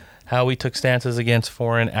in, how we took stances against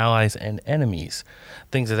foreign allies and enemies,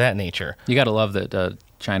 things of that nature. You got to love that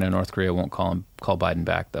China and North Korea won't call Biden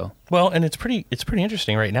back, though. Well, and it's pretty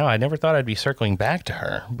interesting right now. I never thought I'd be circling back to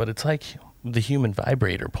her, but it's like the human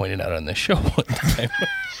vibrator pointed out on this show one time.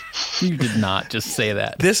 You did not just say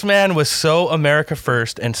that. This man was so America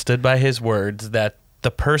first and stood by his words that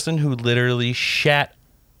the person who literally shat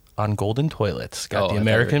on golden toilets got the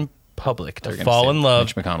American public to fall in love.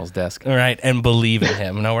 Mitch McConnell's desk. Right, and believe in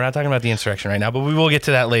him. No, we're not talking about the insurrection right now, but we will get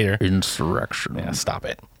to that later. Insurrection. Yeah, stop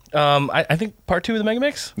it. I think part 2 of the Mega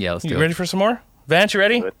Mix? Yeah, let's do it. You ready for some more? Vance, you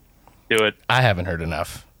ready? Do it. I haven't heard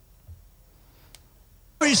enough.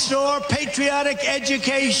 Restore patriotic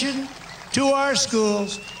education to our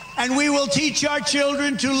schools, and we will teach our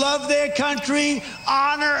children to love their country,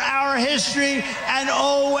 honor our history, and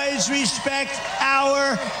always respect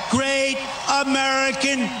our great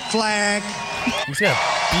American flag. He's got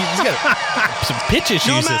some pitch issues.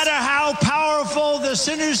 No matter how powerful the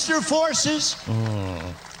sinister forces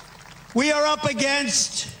we are up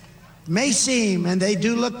against, may seem, and they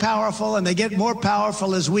do look powerful, and they get more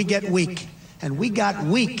powerful as we get weak. And we got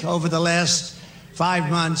weak over the last 5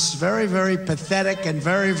 months. Very, very pathetic and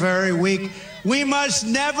very, very weak. We must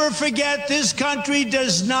never forget this country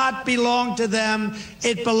does not belong to them.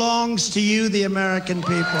 It belongs to you, the American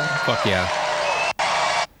people. Fuck yeah.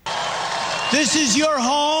 This is your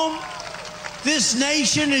home. This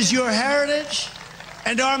nation is your heritage.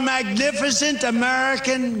 And our magnificent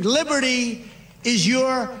American liberty is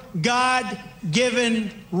your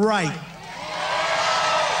God-given right.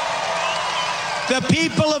 The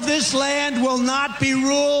people of this land will not be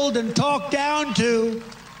ruled and talked down to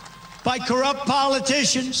by corrupt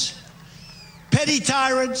politicians, petty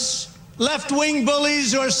tyrants, left-wing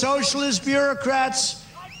bullies, or socialist bureaucrats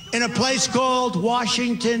in a place called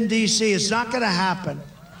Washington, D.C. It's not going to happen.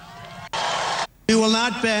 We will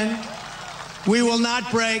not bend. We will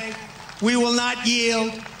not break. We will not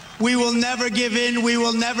yield. We will never give in. We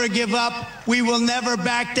will never give up. We will never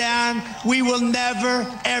back down. We will never,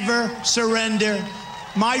 ever surrender.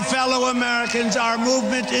 My fellow Americans, our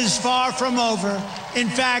movement is far from over. In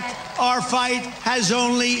fact, our fight has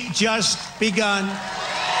only just begun.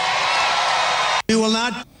 We will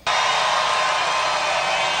not.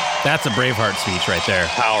 That's a Braveheart speech right there.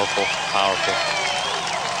 Powerful, powerful.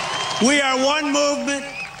 We are one movement,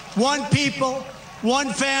 one people,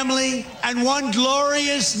 one family, and one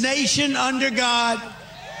glorious nation under God.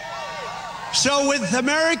 So with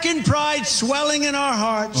American pride swelling in our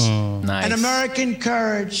hearts nice. and American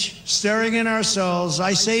courage stirring in our souls,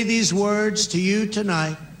 I say these words to you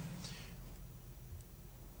tonight.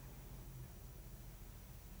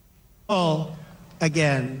 All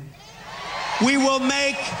again. We will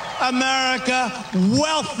make America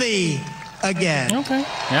wealthy again. Okay.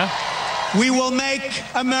 Yeah. We will make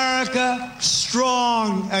America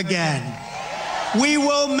strong again. We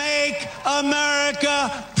will make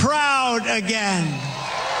America proud again.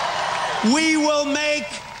 We will make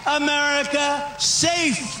America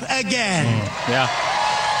safe again. Yeah.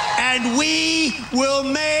 And we will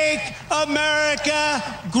make America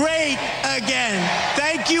great again.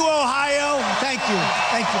 Thank you, Ohio. Thank you.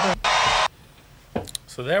 Thank you.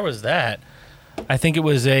 So there was that. I think it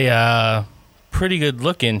was a pretty good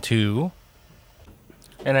look into,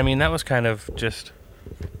 and I mean, that was kind of just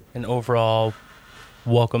an overall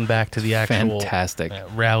welcome back to the actual fantastic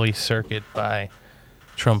rally circuit by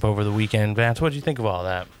Trump over the weekend. Vance, what did you think of all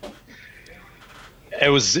that? It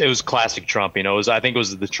was classic Trump, you know. I think it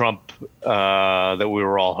was the Trump that we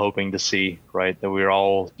were all hoping to see, right? That we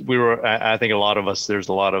were. I think a lot of us. There's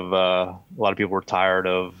a lot of people were tired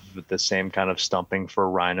of the same kind of stumping for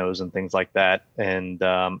rhinos and things like that. And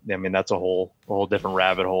I mean, that's a whole different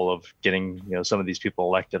rabbit hole of getting some of these people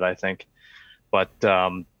elected, I think. But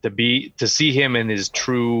to see him in his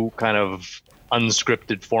true kind of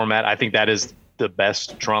unscripted format, I think that is the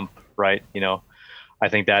best Trump, right? I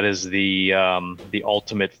think that is the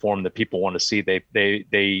ultimate form that people want to see.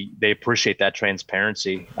 They appreciate that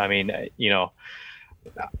transparency. I mean,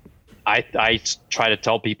 I try to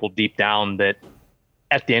tell people deep down that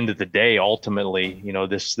at the end of the day, ultimately,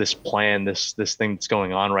 this plan, this thing that's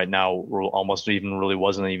going on right now, almost even really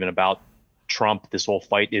wasn't even about Trump. This whole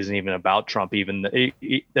fight isn't even about Trump. Even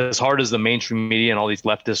as hard as the mainstream media and all these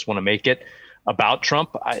leftists want to make it about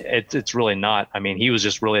Trump, it's really not. I mean, he was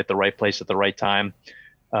just really at the right place at the right time.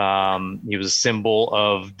 He was a symbol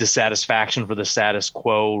of dissatisfaction for the status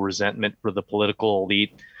quo, resentment for the political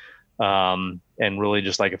elite, and really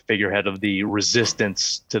just like a figurehead of the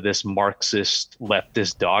resistance to this Marxist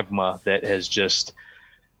leftist dogma that has just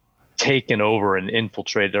taken over and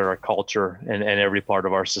infiltrated our culture and every part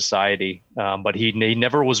of our society. But he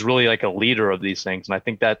never was really like a leader of these things. And I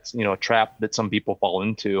think that's, a trap that some people fall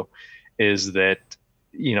into, is that,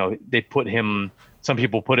 some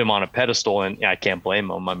people put him on a pedestal, and I can't blame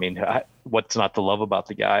them. I mean, what's not to love about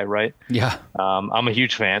the guy, right? Yeah. I'm a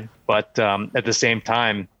huge fan, but at the same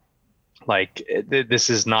time, like this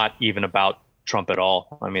is not even about Trump at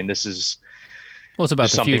all. I mean, this is it's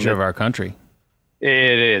about the future of our country.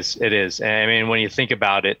 It is. And I mean, when you think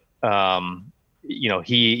about it,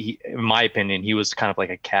 he, in my opinion, he was kind of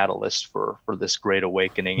like a catalyst for this great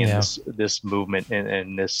awakening and this movement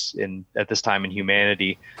and at this time in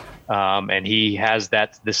humanity. And he has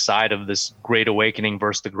this side of this great awakening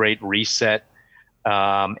versus the great reset.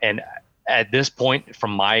 And at this point,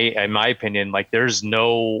 in my opinion, like there's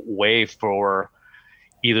no way for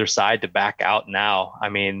either side to back out now. I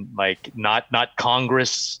mean, like not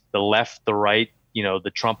Congress, the left, the right,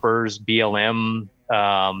 the Trumpers, BLM,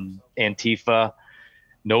 Antifa,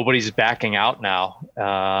 nobody's backing out now.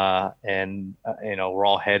 And we're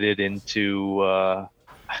all headed into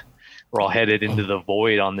we're all headed into the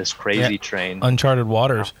void on this crazy train. Uncharted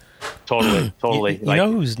waters. Totally. You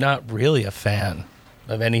know who's not really a fan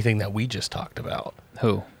of anything that we just talked about?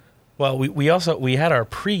 Who? Well, we had our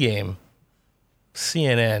pregame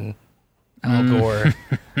CNN Al Gore.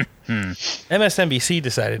 MSNBC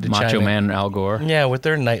decided to Macho chime in. Man Al Gore. Yeah, with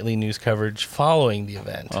their nightly news coverage following the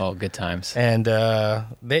event. Oh, good times. And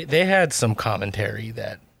they had some commentary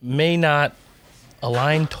that may not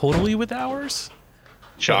align totally with ours.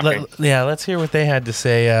 Shocking. Let's hear what they had to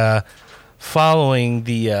say following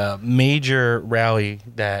the major rally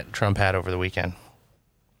that Trump had over the weekend.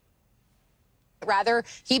 Rather,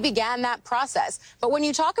 he began that process. But when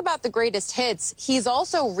you talk about the greatest hits, he's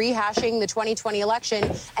also rehashing the 2020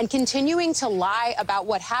 election and continuing to lie about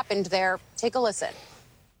what happened there. Take a listen.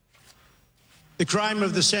 The crime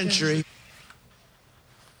of the century,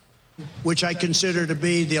 which I consider to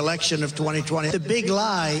be the election of 2020. The big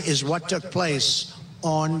lie is what took place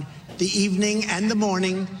on the evening and the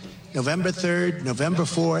morning, November 3rd, November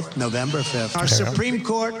 4th, November 5th. Our Supreme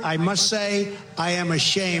Court, I must say, I am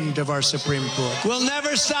ashamed of our Supreme Court. We'll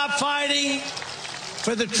never stop fighting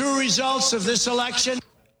for the true results of this election.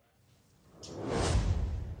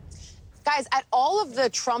 Guys, at all of the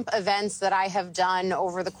Trump events that I have done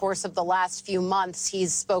over the course of the last few months,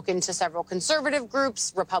 he's spoken to several conservative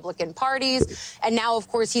groups, Republican parties, and now, of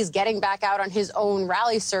course, he's getting back out on his own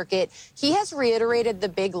rally circuit. He has reiterated the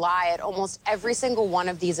big lie at almost every single one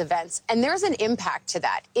of these events, and there's an impact to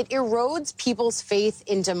that. It erodes people's faith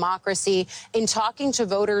in democracy. In talking to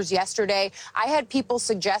voters yesterday, I had people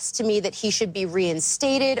suggest to me that he should be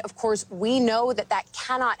reinstated. Of course, we know that that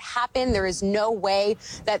cannot happen. There is no way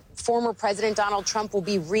that former President Donald Trump will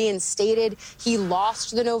be reinstated. He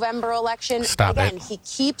lost the November election. Again, he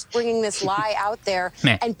keeps bringing this lie out there.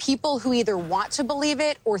 And people who either want to believe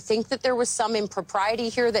it or think that there was some impropriety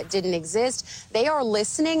here that didn't exist, they are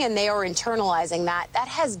listening and they are internalizing that. That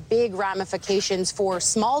has big ramifications for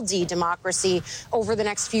small d democracy over the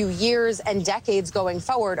next few years and decades going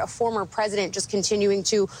forward. A former president just continuing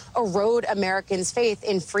to erode Americans' faith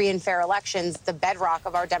in free and fair elections, the bedrock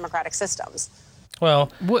of our democratic systems.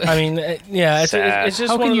 Well, I mean, yeah, it's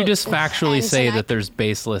just. How can you just factually say that there's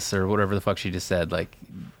baseless or whatever the fuck she just said? Like,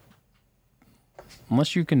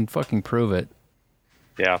 unless you can fucking prove it.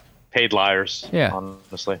 Yeah, paid liars. Yeah,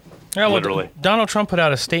 honestly, literally. Donald Trump put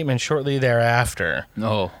out a statement shortly thereafter.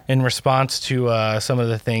 In response to some of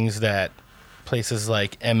the things that places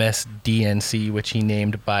like MSDNC, which he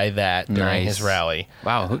named by that during his rally.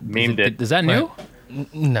 Wow, memed it. Is that new?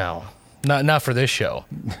 No, not for this show,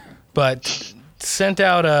 but. Sent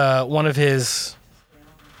out one of his...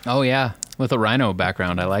 Oh, yeah. With a rhino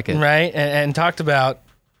background. I like it. Right? And talked about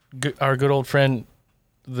our good old friend,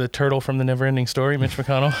 the turtle from the Neverending Story, Mitch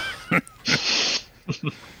McConnell.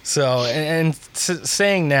 So,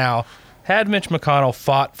 saying now, had Mitch McConnell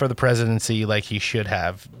fought for the presidency like he should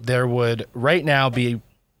have, there would right now be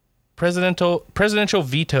presidential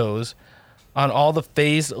vetoes on all the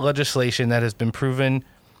phased legislation that has been proven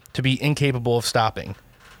to be incapable of stopping.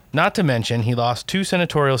 Not to mention, he lost 2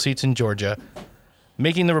 senatorial seats in Georgia,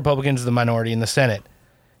 making the Republicans the minority in the Senate.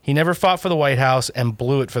 He never fought for the White House and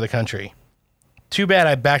blew it for the country. Too bad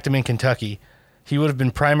I backed him in Kentucky. He would have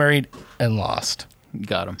been primaried and lost.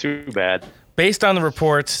 Got him. Too bad. Based on the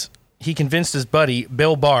reports, he convinced his buddy,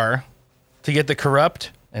 Bill Barr, to get the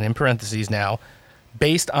corrupt, and in parentheses now,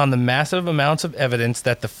 based on the massive amounts of evidence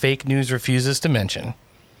that the fake news refuses to mention,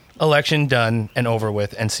 election done and over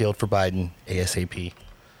with and sealed for Biden ASAP.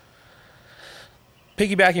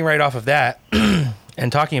 Piggybacking right off of that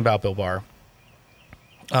and talking about Bill Barr,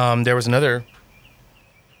 there was another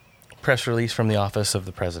press release from the office of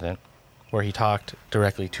the president where he talked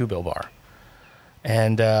directly to Bill Barr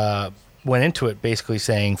and went into it basically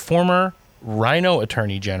saying former Rhino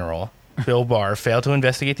Attorney General Bill Barr failed to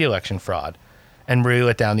investigate the election fraud and really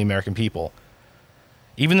let down the American people.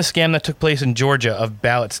 Even the scam that took place in Georgia of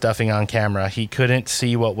ballot stuffing on camera, he couldn't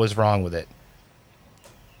see what was wrong with it.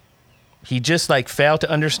 He just failed to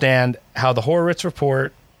understand how the Horowitz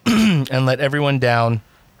report and let everyone down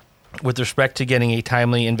with respect to getting a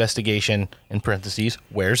timely investigation, in parentheses,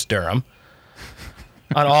 where's Durham,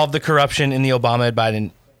 on all of the corruption in the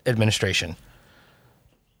Obama-Biden administration.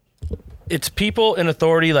 It's people in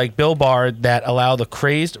authority like Bill Barr that allow the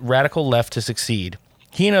crazed radical left to succeed.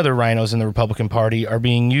 He and other rhinos in the Republican Party are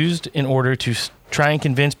being used in order to try and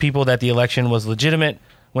convince people that the election was legitimate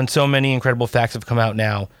when so many incredible facts have come out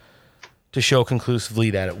now to show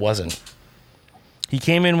conclusively that it wasn't. He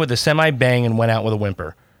came in with a semi-bang and went out with a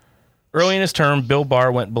whimper. Early in his term, Bill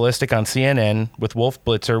Barr went ballistic on CNN with Wolf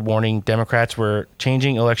Blitzer warning Democrats were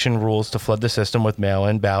changing election rules to flood the system with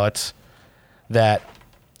mail-in ballots that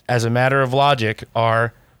as a matter of logic,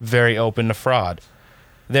 are very open to fraud.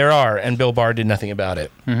 There are, and Bill Barr did nothing about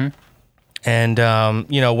it. Mm-hmm. And,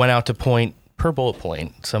 went out to point, per bullet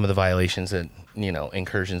point, some of the violations that,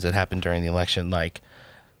 incursions that happened during the election, like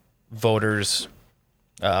voters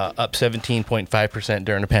up 17.5%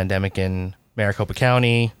 during the pandemic in Maricopa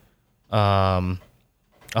County,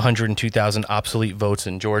 102,000 obsolete votes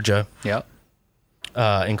in Georgia. Yep.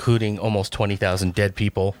 Including almost 20,000 dead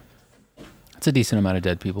people. That's a decent amount of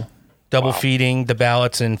dead people. Double feeding the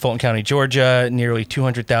ballots in Fulton County, Georgia. Nearly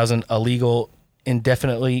 200,000 illegal,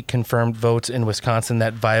 indefinitely confirmed votes in Wisconsin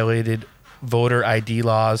that violated voter ID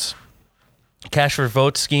laws. Cash for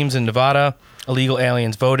vote schemes in Nevada. Illegal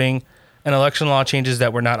aliens voting. And election law changes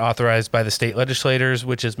that were not authorized by the state legislators,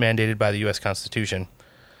 which is mandated by the U.S. Constitution.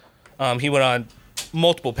 He went on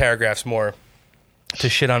multiple paragraphs more to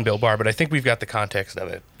shit on Bill Barr, but I think we've got the context of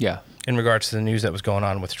it. Yeah. In regards to the news that was going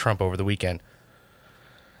on with Trump over the weekend.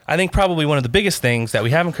 I think probably one of the biggest things that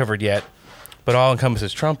we haven't covered yet, but all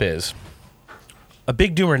encompasses Trump, is a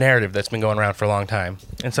big doomer narrative that's been going around for a long time,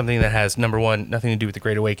 and something that has, number one, nothing to do with the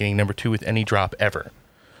Great Awakening, number two, with any drop ever.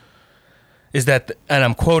 Is that, and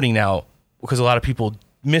I'm quoting now, because a lot of people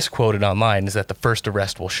misquoted online, is that the first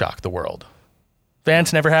arrest will shock the world.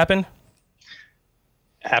 Vance, never happened?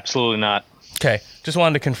 Absolutely not. Okay, just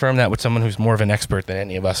wanted to confirm that with someone who's more of an expert than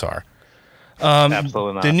any of us are.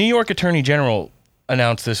 Absolutely not. The New York Attorney General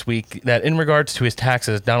announced this week that in regards to his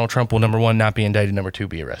taxes, Donald Trump will, number one, not be indicted, number two,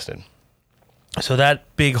 be arrested. So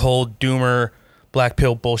that big whole doomer, black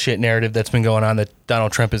pill bullshit narrative that's been going on, that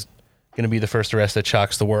Donald Trump is going to be the first arrest that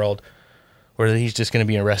shocks the world, or that he's just going to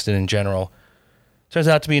be arrested in general, turns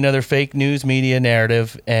out to be another fake news media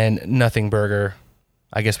narrative and nothing burger.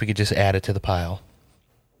 I guess we could just add it to the pile.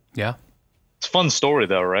 Yeah. It's a fun story,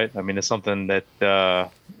 though, right? I mean, it's something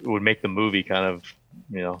that would make the movie kind of,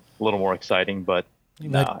 a little more exciting. But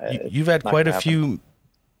you've had quite a few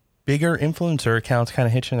bigger influencer accounts kind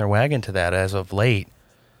of hitching their wagon to that as of late.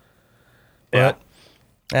 But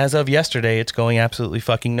as of yesterday, it's going absolutely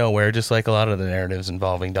fucking nowhere, just like a lot of the narratives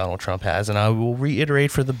involving Donald Trump has. And I will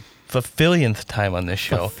reiterate for the fillionth time on this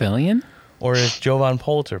show. Fillion? Or as Jovan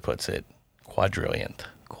Pulitzer puts it, quadrillionth.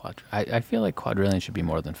 I feel like quadrillion should be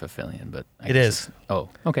more than fulfillion, but it is. Oh,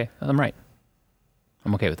 okay. I'm right.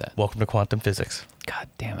 I'm okay with that. Welcome to quantum physics. God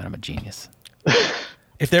damn it, I'm a genius.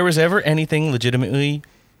 If there was ever anything legitimately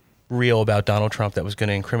real about Donald Trump that was going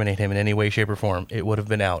to incriminate him in any way, shape, or form, it would have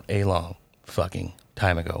been out a long fucking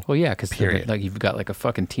time ago. Well, yeah, because you've got like a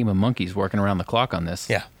fucking team of monkeys working around the clock on this.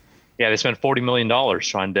 Yeah. Yeah, they spent $40 million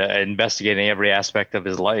trying to investigate every aspect of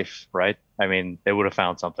his life, right? I mean, they would have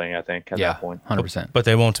found something, I think, at that point. 100%. But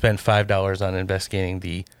they won't spend $5 on investigating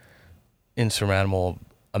the insurmountable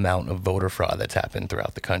amount of voter fraud that's happened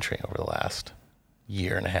throughout the country over the last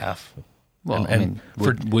year and a half. Well,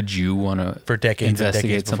 would you want to for decades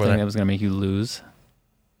investigate something that that was going to make you lose?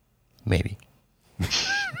 Maybe.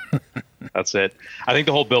 That's it. I think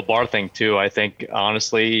the whole Bill Barr thing, too, I think,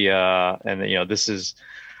 honestly, this is...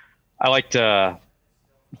 I like to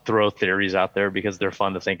throw theories out there because they're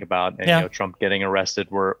fun to think about. And, Trump getting arrested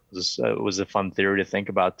was a fun theory to think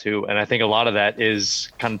about, too. And I think a lot of that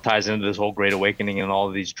is kind of ties into this whole Great Awakening and all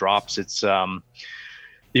of these drops. It's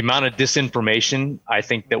the amount of disinformation. I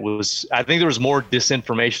think there was more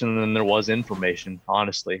disinformation than there was information,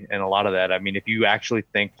 honestly. And a lot of that, I mean, if you actually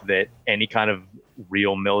think that any kind of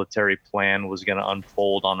real military plan was going to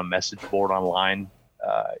unfold on a message board online,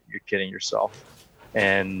 you're kidding yourself.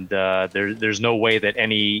 And there's no way that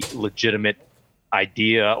any legitimate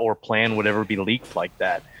idea or plan would ever be leaked like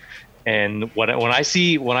that. And when I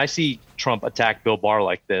see Trump attack Bill Barr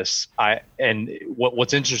like this,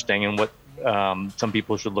 what's interesting and what some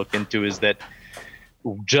people should look into is that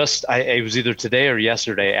it was either today or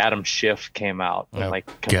yesterday, Adam Schiff came out and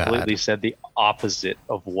completely said the opposite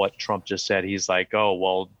of what Trump just said. He's like, oh,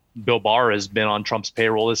 well, Bill Barr has been on Trump's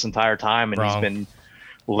payroll this entire time, and he's been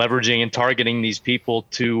leveraging and targeting these people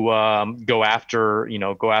to go after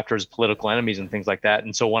his political enemies and things like that.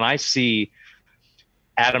 And so when I see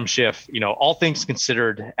Adam Schiff, all things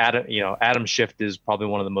considered, Adam Schiff is probably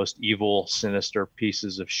one of the most evil, sinister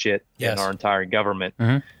pieces of shit in our entire government.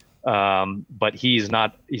 Mm-hmm. But he's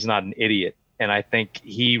not an idiot. And I think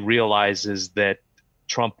he realizes that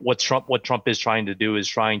what Trump is trying to do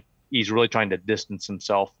is he's really trying to distance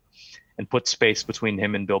himself and put space between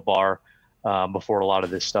him and Bill Barr before a lot of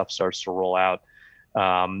this stuff starts to roll out.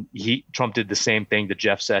 Trump did the same thing to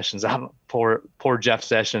Jeff Sessions. Poor Jeff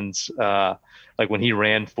Sessions, like when he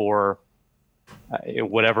ran for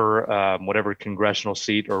whatever congressional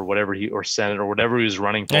seat or whatever or Senate or whatever he was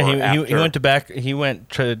running for. Yeah, he went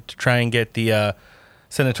to try and get the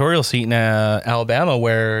senatorial seat in Alabama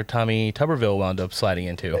where Tommy Tuberville wound up sliding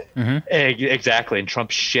into. Exactly, and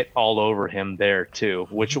Trump shit all over him there too,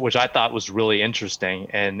 which I thought was really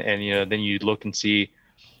interesting. And then you look and see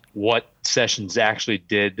what Sessions actually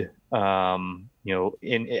did,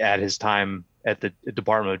 at his time at the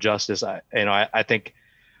Department of Justice. I think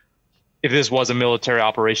if this was a military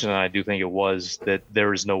operation, and I do think it was, that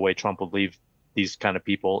there is no way Trump would leave these kind of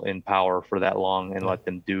people in power for that long and let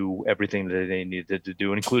them do everything that they needed to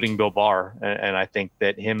do, including Bill Barr. And I think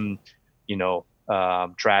that him,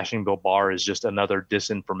 trashing Bill Barr is just another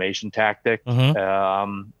disinformation tactic,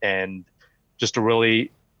 and just to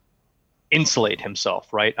really insulate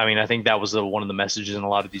himself, right? I mean, I think that was one of the messages in a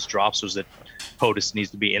lot of these drops, was that POTUS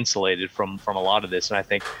needs to be insulated from a lot of this. And I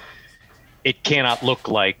think it cannot look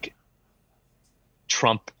like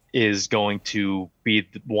Trump is going to be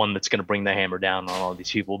the one that's going to bring the hammer down on all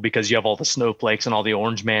these people, because you have all the snowflakes and all the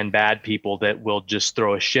orange man bad people that will just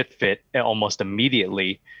throw a shit fit almost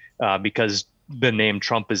immediately because the name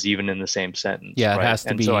Trump is even in the same sentence. Yeah, right? it has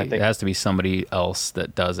to be. So I think, it has to be somebody else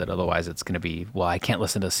that does it. Otherwise, it's going to be, well, I can't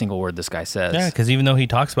listen to a single word this guy says. Yeah, because even though he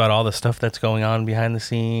talks about all the stuff that's going on behind the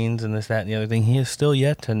scenes and this, that, and the other thing, he is still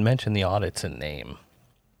yet to mention the audits and name.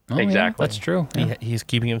 Oh, exactly. Yeah, that's true. Yeah. He's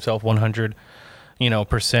keeping himself 100,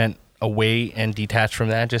 percent away and detached from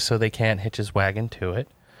that, just so they can't hitch his wagon to it.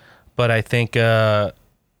 But I think it's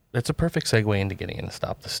a perfect segue into getting in to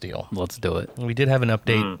Stop the Steal. Let's do it. We did have an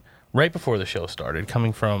update right before the show started,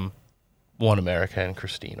 coming from One America and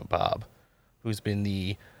Christina Bobb, who's been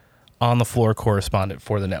the on-the-floor correspondent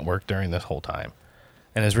for the network during this whole time,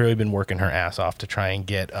 and has really been working her ass off to try and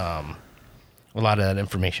get a lot of that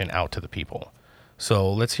information out to the people.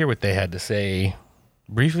 So let's hear what they had to say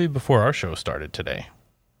briefly before our show started today.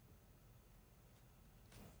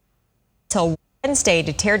 Till Wednesday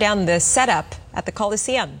to tear down the setup at the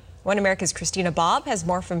Coliseum. One America's Christina Bobb has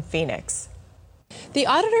more from Phoenix. The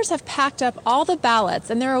auditors have packed up all the ballots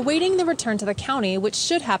and they're awaiting the return to the county, which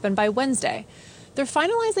should happen by Wednesday. They're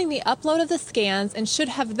finalizing the upload of the scans and should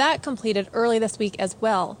have that completed early this week as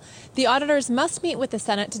well. The auditors must meet with the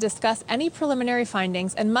Senate to discuss any preliminary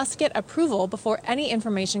findings and must get approval before any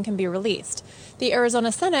information can be released. The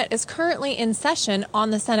Arizona Senate is currently in session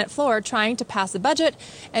on the Senate floor trying to pass a budget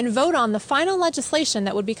and vote on the final legislation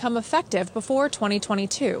that would become effective before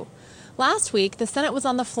 2022. Last week, the Senate was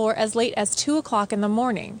on the floor as late as 2 o'clock in the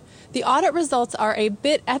morning. The audit results are a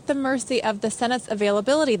bit at the mercy of the Senate's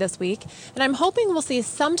availability this week, and I'm hoping we'll see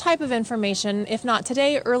some type of information, if not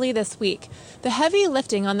today, early this week. The heavy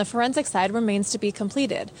lifting on the forensic side remains to be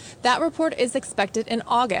completed. That report is expected in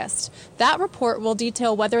August. That report will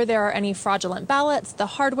detail whether there are any fraudulent ballots, the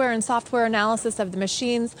hardware and software analysis of the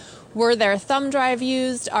machines. Were there thumb drive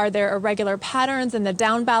used? Are there irregular patterns in the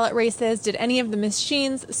down ballot races? Did any of the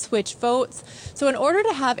machines switch votes? So in order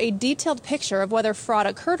to have a detailed picture of whether fraud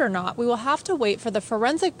occurred or not, we will have to wait for the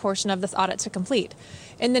forensic portion of this audit to complete.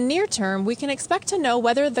 In the near term, we can expect to know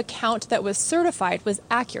whether the count that was certified was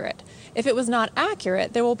accurate. If it was not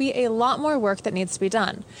accurate, there will be a lot more work that needs to be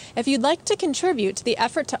done. If you'd like to contribute to the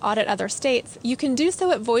effort to audit other states, you can do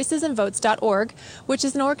so at voicesandvotes.org, which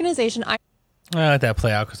is an organization I let that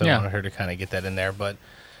play out because I wanted her to kind of get that in there. But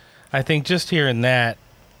I think just hearing that,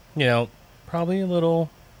 probably a little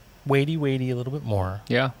weighty, a little bit more.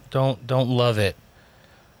 Yeah. Don't love it.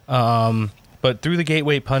 But through the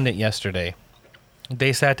Gateway Pundit yesterday,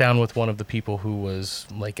 they sat down with one of the people who was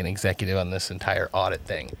like an executive on this entire audit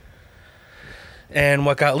thing. And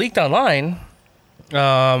what got leaked online,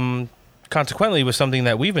 consequently, was something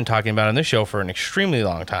that we've been talking about on this show for an extremely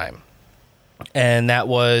long time. And that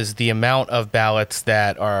was the amount of ballots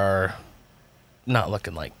that are not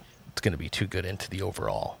looking like it's going to be too good into the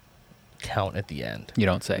overall count at the end. You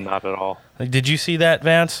don't say. Not at all. Did you see that,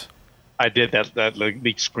 Vance? I did. That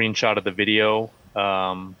leaked screenshot of the video.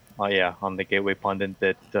 On the Gateway Pundit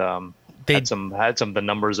that had some of the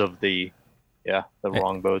numbers of the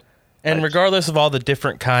wrong vote. And regardless of all the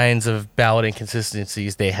different kinds of ballot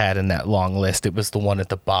inconsistencies they had in that long list, it was the one at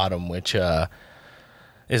the bottom, which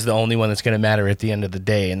is the only one that's going to matter at the end of the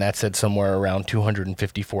day. And that said somewhere around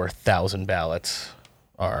 254,000 ballots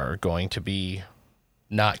are going to be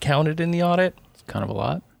not counted in the audit. It's kind of a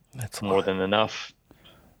lot. That's more than enough.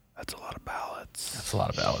 That's a lot of ballots. That's a lot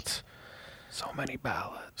of ballots. So many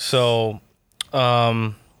ballots. So,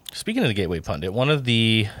 speaking of the Gateway Pundit, one of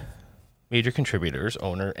the major contributors,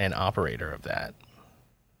 owner, and operator of that,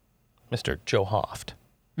 Mr. Joe Hoft,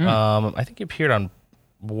 I think he appeared on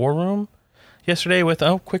War Room yesterday with,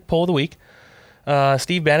 quick poll of the week.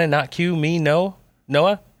 Steve Bannon, not Q, me, no.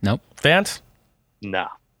 Noah? Nope. Vance? No.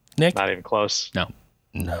 Nick? Not even close.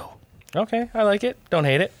 No. Okay, I like it. Don't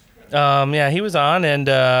hate it. Yeah, he was on and,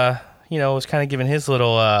 was kind of giving his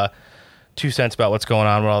little 2 cents about what's going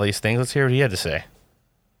on with all these things. Let's hear what he had to say.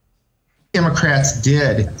 Democrats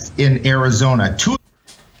did in Arizona.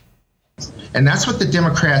 And that's what the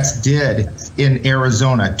Democrats did in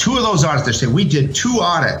Arizona. 2 of those audits, they say, we did 2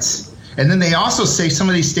 audits. And then they also say, some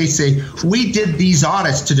of these states say, we did these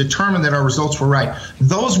audits to determine that our results were right.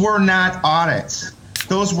 Those were not audits.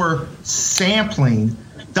 Those were sampling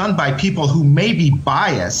done by people who may be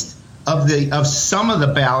biased of some of the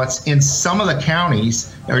ballots in some of the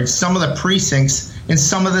counties or some of the precincts in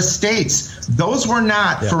some of the states. Those were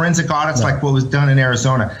not forensic audits like what was done in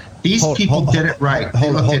Arizona. These people did it right.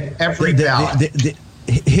 They looked at every ballot.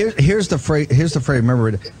 Here's the phrase. Remember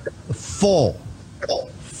it. Full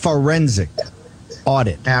forensic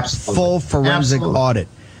audit. Absolutely. Full forensic audit.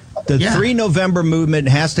 The 3 November movement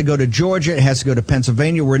has to go to Georgia. It has to go to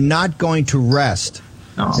Pennsylvania. We're not going to rest.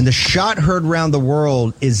 No. And the shot heard around the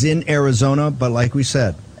world is in Arizona. But like we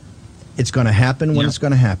said, it's going to happen when it's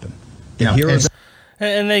going to happen.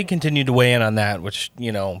 And they continued to weigh in on that, which,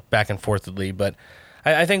 back and forthly. But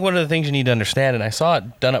I think one of the things you need to understand, and I saw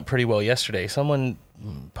it done up pretty well yesterday. Someone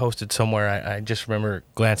posted somewhere, I just remember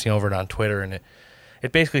glancing over it on Twitter, and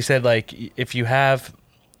it basically said, like, if you have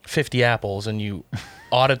 50 apples and you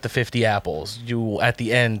audit the 50 apples, you will at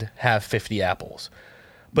the end have 50 apples.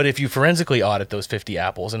 But if you forensically audit those 50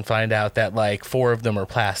 apples and find out that, like, 4 of them are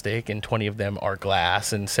plastic and 20 of them are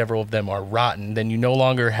glass and several of them are rotten, then you no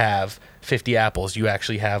longer have 50 apples. You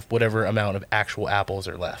actually have whatever amount of actual apples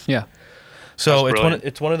are left. Yeah. So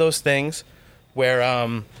it's one of those things where,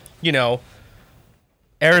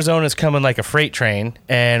 Arizona's coming like a freight train,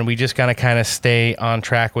 and we just gotta kind of stay on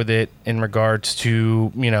track with it in regards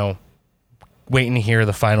to, waiting to hear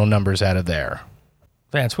the final numbers out of there.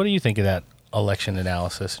 Vance, what do you think of that election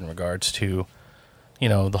analysis in regards to,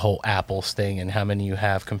 the whole apples thing and how many you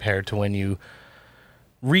have compared to when you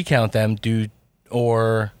recount them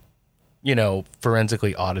or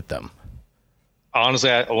forensically audit them?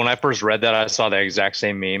 Honestly, when I first read that, I saw the exact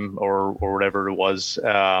same meme or whatever it was.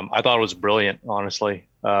 I thought it was brilliant, honestly.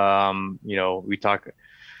 We talk.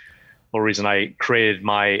 The reason I created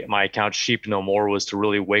my account Sheep No More was to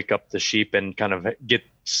really wake up the sheep and kind of get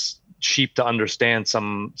sheep to understand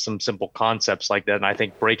some simple concepts like that. And I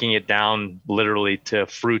think breaking it down literally to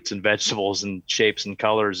fruits and vegetables and shapes and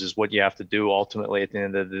colors is what you have to do ultimately at the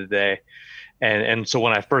end of the day. And so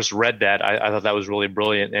when I first read that, I thought that was really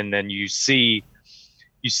brilliant. And then you see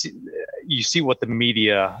what the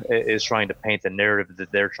media is trying to paint, the narrative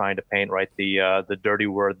that they're trying to paint, right? The dirty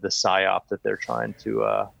word, the psyop that they're trying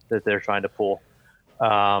to pull.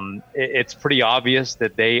 It's pretty obvious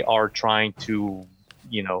that they are trying to,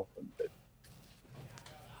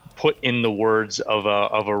 put in the words of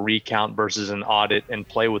a recount versus an audit and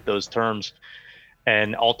play with those terms.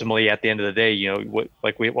 And ultimately, at the end of the day,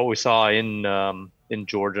 what we saw in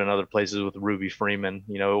Georgia and other places with Ruby Freeman,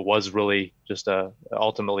 it was really just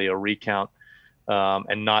ultimately a recount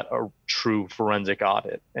and not a true forensic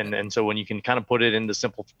audit. And so when you can kind of put it into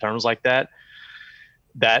simple terms like that,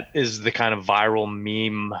 that is the kind of viral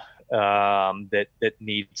meme that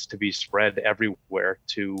needs to be spread everywhere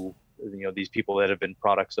to these people that have been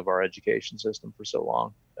products of our education system for so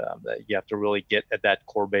long. That you have to really get at that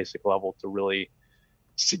core basic level to really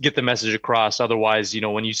get the message across. Otherwise,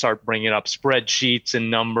 when you start bringing up spreadsheets and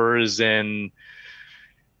numbers and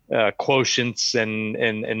quotients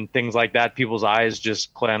and things like that, people's eyes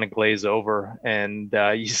just kind of glaze over, and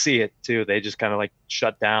you see it too. They just kind of like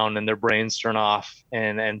shut down and their brains turn off.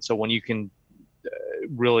 And so when you can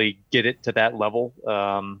really get it to that level,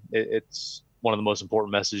 it's one of the most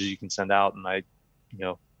important messages you can send out. And I,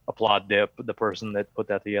 applaud the person that put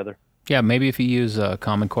that together. Yeah, maybe if you use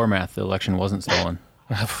Common Core math, the election wasn't stolen.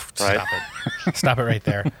 Stop it. Stop it right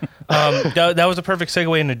there. That was a perfect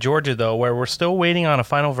segue into Georgia, though, where we're still waiting on a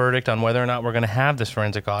final verdict on whether or not we're going to have this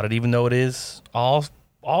forensic audit, even though it is all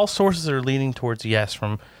sources are leaning towards yes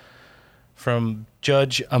from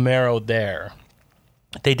Judge Amaro there.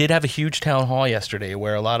 They did have a huge town hall yesterday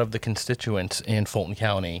where a lot of the constituents in Fulton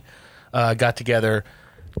County got together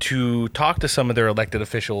to talk to some of their elected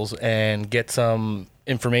officials and get some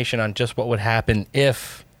information on just what would happen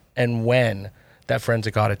if and when that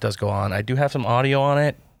forensic audit does go on. I do have some audio on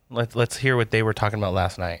it. Let's hear what they were talking about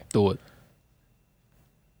last night. Do it.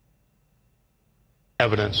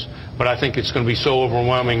 Evidence, but I think it's going to be so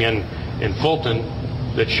overwhelming in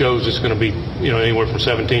Fulton that shows it's going to be anywhere from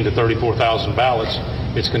 17 to 34,000 ballots.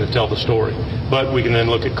 It's going to tell the story. But we can then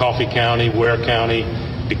look at Coffee County, Ware County,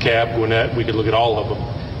 DeKalb, Gwinnett. We could look at all of them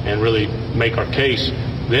and really make our case.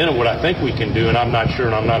 Then what I think we can do, and I'm not sure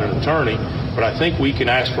and I'm not an attorney, But I think we can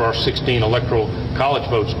ask for our 16 electoral college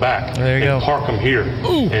votes back and park them here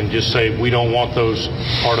and just say we don't want those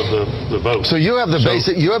part of the vote. So you have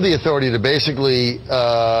you have the authority to basically,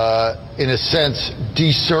 in a sense,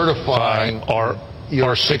 decertify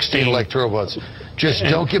our 16 electoral votes. Just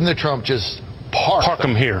don't give them to Trump. Just park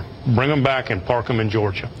them here. Bring them back and park them in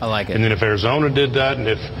Georgia. I like it. And then if Arizona did that, and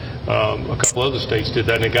if a couple other states did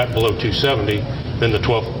that, and it got below 270, then the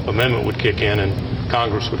 12th Amendment would kick in, and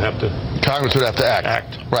Congress would have to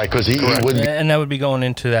act. Right, because he wouldn't. And that would be going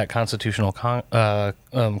into that constitutional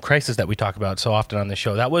crisis that we talk about so often on this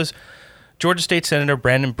show. That was Georgia State Senator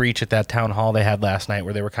Brandon Breach at that town hall they had last night,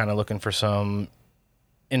 where they were kind of looking for some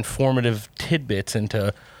informative tidbits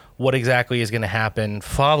into what exactly is going to happen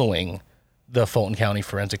following the Fulton County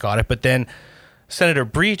forensic audit. But then Senator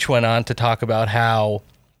Breach went on to talk about how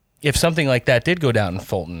if something like that did go down in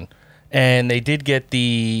Fulton and they did get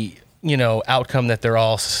the, outcome that they're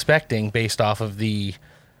all suspecting based off of the,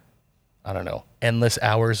 endless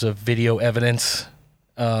hours of video evidence,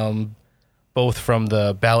 both from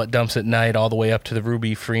the ballot dumps at night all the way up to the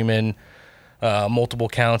Ruby Freeman multiple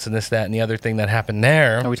counts and this, that, and the other thing that happened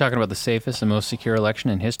there. Are we talking about the safest and most secure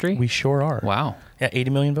election in history? We sure are. Wow. Yeah,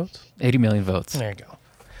 80 million votes? 80 million votes. There you go.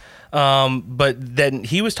 But then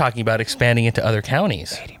he was talking about expanding it to other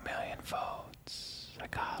counties. 80 million votes. I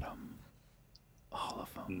got them. All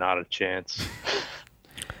of them. Not a chance.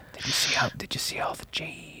 Did you see all the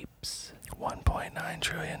Jeeps? $1.9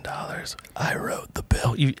 trillion. I wrote the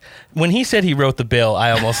bill. When he said he wrote the bill,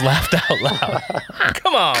 I almost laughed out loud.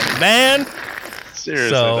 Come on, man. Seriously,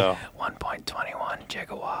 though. 1.21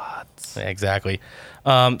 gigawatts. Exactly.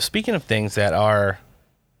 Speaking of things that are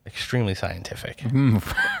extremely scientific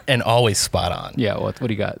and always spot on. Yeah, what do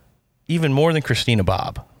you got? Even more than Christina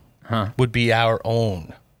Bob would be our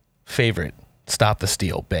own favorite Stop the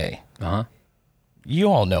Steal Bae. Uh-huh.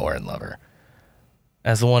 You all know her and love her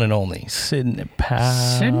as the one and only Sidney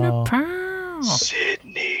Powell.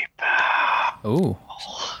 Sidney Powell. Ooh.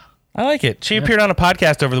 I like it. She appeared on a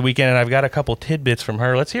podcast over the weekend, and I've got a couple tidbits from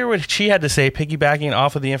her. Let's hear what she had to say, piggybacking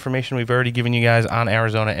off of the information we've already given you guys on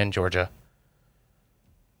Arizona and Georgia.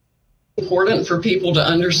 Important for people to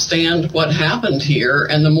understand what happened here,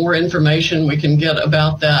 and the more information we can get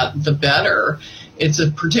about that, the better. It's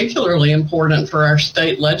particularly important for our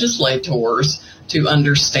state legislators to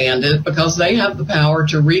understand it because they have the power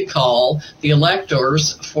to recall the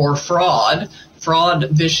electors for fraud. Fraud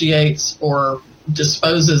vitiates or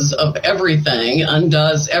disposes of everything,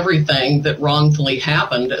 undoes everything that wrongfully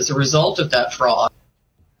happened as a result of that fraud.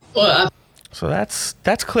 So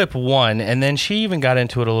that's clip one, and then she even got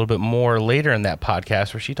into it a little bit more later in that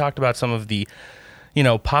podcast where she talked about some of the,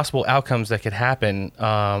 possible outcomes that could happen,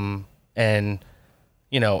 and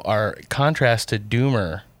our contrast to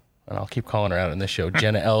Doomer, and I'll keep calling her out in this show,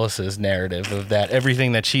 Jenna Ellis's narrative of that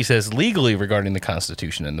everything that she says legally regarding the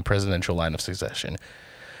Constitution and the presidential line of succession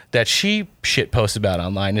that she shitposts about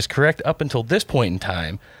online is correct up until this point in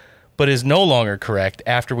time, but is no longer correct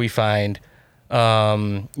after we find,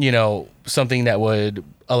 something that would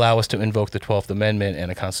allow us to invoke the 12th Amendment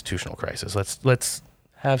and a constitutional crisis. Let's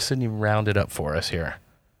have Sidney round it up for us here.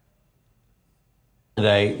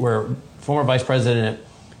 Today, where former Vice President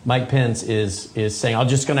Mike Pence is saying, I'm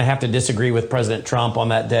just going to have to disagree with President Trump on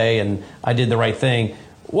that day, and I did the right thing.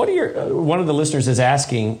 What are one of the listeners is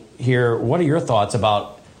asking here, what are your thoughts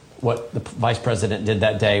about what the vice president did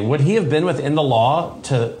that day? Would he have been within the law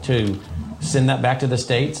to send that back to the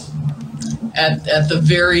states? At the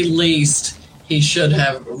very least, he should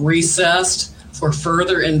have recessed for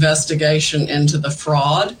further investigation into the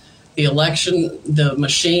fraud, the election, the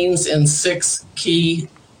machines in 6 key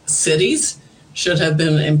cities should have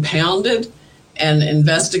been impounded and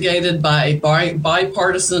investigated by a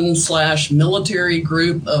bipartisan / military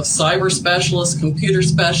group of cyber specialists, computer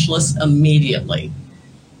specialists immediately.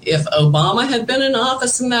 If Obama had been in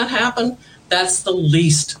office and that happened, that's the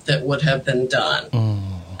least that would have been done.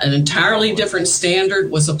 An entirely different standard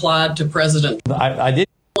was applied to President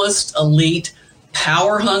elite,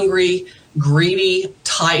 power-hungry, greedy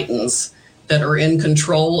titans that are in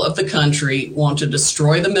control of the country, want to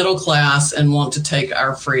destroy the middle class, and want to take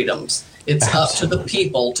our freedoms. It's up to the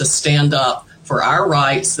people to stand up for our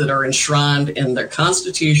rights that are enshrined in the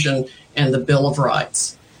Constitution and the Bill of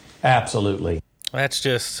Rights. Absolutely. That's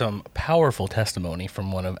just some powerful testimony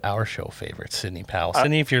from one of our show favorites, Sidney Powell.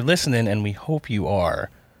 Sidney, if you're listening, and we hope you are,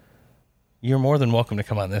 you're more than welcome to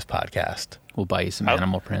come on this podcast. We'll buy you some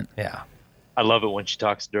animal print. Yeah. I love it when she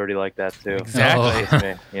talks dirty like that, too.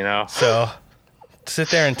 Exactly. Me, So sit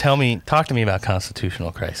there and talk to me about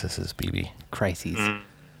constitutional crises, BB. Crises.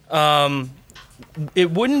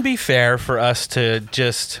 It wouldn't be fair for us to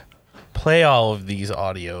just play all of these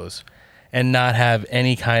audios and not have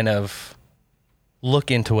any kind of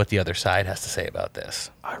look into what the other side has to say about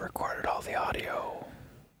this. I recorded all the audio.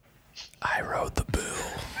 I wrote the bill.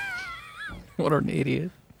 What an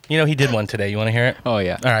idiot. You know, he did one today. You want to hear it? Oh,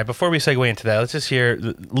 yeah. All right, before we segue into that, let's just hear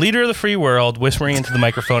the leader of the free world whispering into the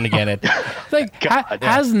microphone again.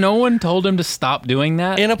 Has no one told him to stop doing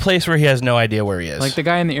that? In a place where he has no idea where he is. Like the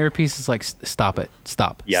guy in the earpiece is like, stop it,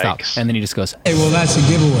 stop. And then he just goes, Hey, well, that's a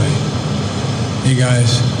giveaway. Hey,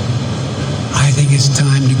 guys, I think it's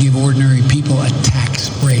time to give ordinary people a tax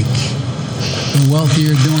break. The wealthy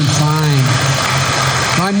are doing fine.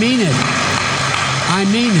 I mean it. I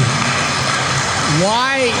mean it.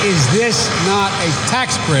 Why is this not a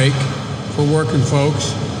tax break for working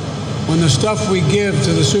folks when the stuff we give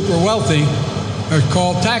to the super wealthy are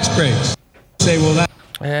called tax breaks? Say, well, that.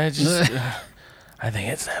 I think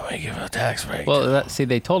it's time we give a tax break. Well, see,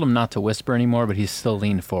 they told him not to whisper anymore, but he's still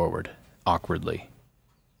leaned forward awkwardly.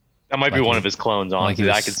 That might be one of his clones, honestly. he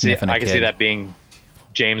was I could see sniffing a kid. that being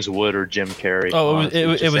James Wood or Jim Carrey. Oh, honestly, it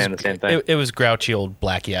was saying the same thing. It was grouchy old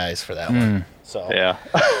blacky eyes for that one. So yeah,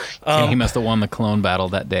 he must have won the clone battle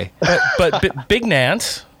that day. But Big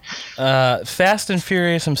Nance, Fast and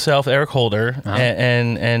Furious himself, Eric Holder,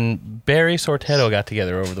 and Barry Sortetto got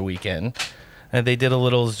together over the weekend, and they did a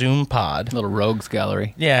little Zoom pod, little rogues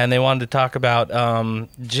gallery. Yeah, and they wanted to talk about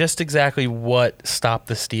just exactly what Stop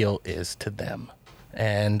the Steal is to them,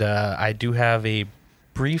 and I do have a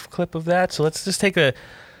brief clip of that. So let's just take a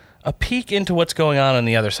peek into what's going on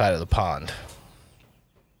the other side of the pond.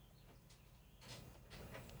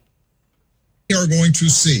 Are going to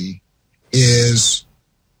see is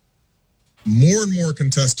more and more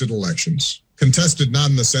contested elections. Contested not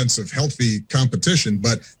in the sense of healthy competition,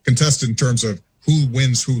 but contested in terms of who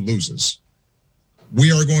wins, who loses.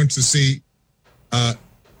 We are going to see a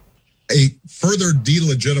further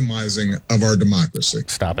delegitimizing of our democracy.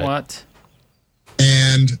 Stop it. What?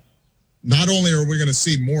 And not only are we going to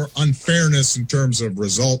see more unfairness in terms of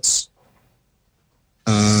results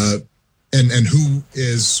and who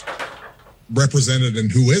is represented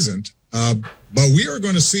and who isn't, but we are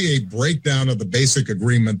going to see a breakdown of the basic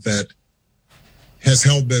agreement that has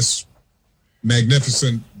held this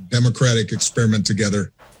magnificent democratic experiment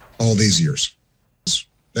together all these years.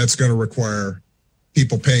 That's going to require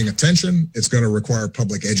people paying attention. It's going to require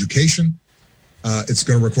public education. It's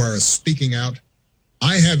going to require us speaking out.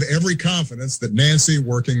 I have every confidence that Nancy,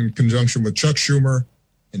 working in conjunction with Chuck Schumer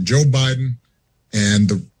and Joe Biden and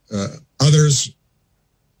the others,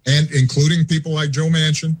 and including people like Joe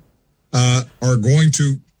Manchin, are going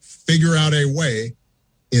to figure out a way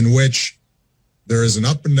in which there is an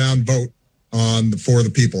up and down vote on the For the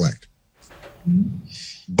People Act.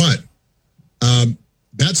 But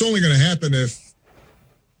that's only going to happen if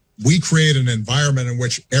we create an environment in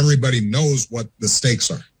which everybody knows what the stakes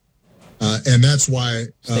are. And that's why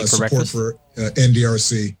support for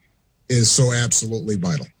NDRC is so absolutely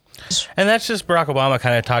vital. And that's just Barack Obama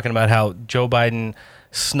kind of talking about how Joe Biden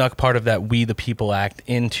snuck part of that We the People Act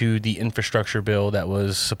into the infrastructure bill that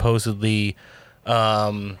was supposedly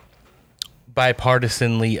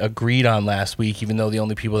bipartisanly agreed on last week, even though the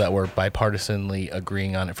only people that were bipartisanly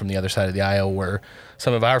agreeing on it from the other side of the aisle were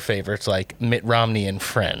some of our favorites like Mitt Romney and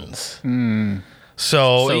friends.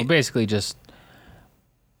 So basically just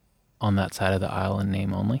on that side of the aisle in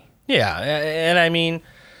name only. Yeah, and I mean,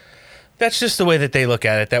 that's just the way that they look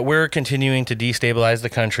at it, that we're continuing to destabilize the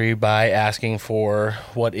country by asking for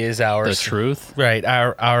what is the truth. Right,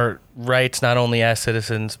 our rights, not only as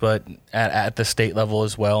citizens, but at the state level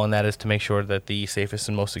as well, and that is to make sure that the safest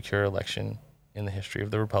and most secure election in the history of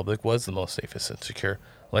the Republic was the most safest and secure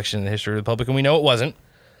election in the history of the Republic, and we know it wasn't.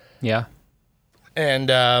 Yeah. And,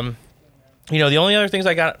 the only other things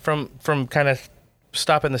I got from kind of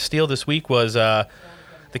stopping the steal this week was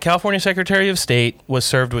the California Secretary of State was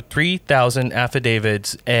served with 3,000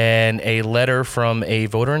 affidavits and a letter from a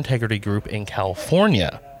voter integrity group in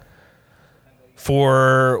California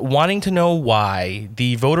for wanting to know why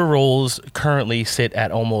the voter rolls currently sit at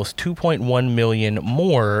almost 2.1 million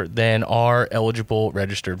more than are eligible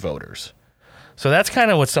registered voters. So that's kind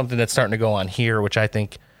of what's something that's starting to go on here, which I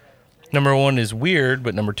think, number one, is weird,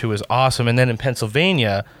 but number two is awesome. And then in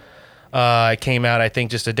Pennsylvania, it came out, I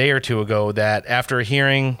think, just a day or two ago that after a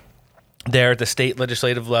hearing there at the state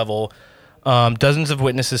legislative level, dozens of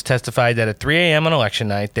witnesses testified that at 3 a.m. on election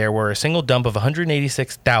night, there were a single dump of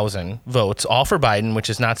 186,000 votes, all for Biden, which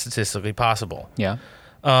is not statistically possible. Yeah.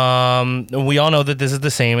 We all know that this is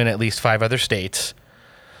the same in at least 5 other states.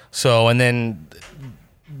 So, and then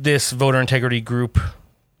this voter integrity group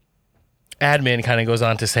admin kind of goes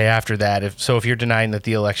on to say after that, if you're denying that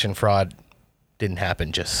the election fraud didn't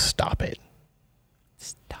happen. Just stop it.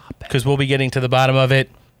 Stop it. Because we'll be getting to the bottom of it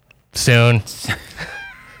soon.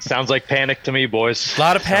 Sounds like panic to me, boys. A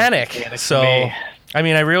lot of panic. So, I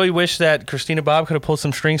mean, I really wish that Christina Bobb could have pulled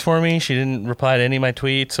some strings for me. She didn't reply to any of my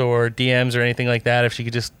tweets or DMs or anything like that. If she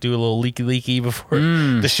could just do a little leaky before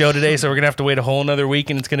the show today. So we're going to have to wait a whole another week,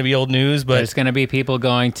 and it's going to be old news. But there's going to be people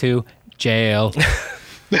going to jail.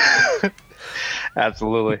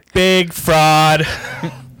 Absolutely. Big fraud.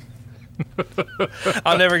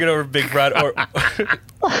 I'll never get over big fraud.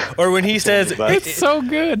 Or when he says it's so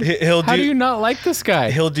good. How do you not like this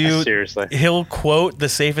guy? Seriously. He'll quote the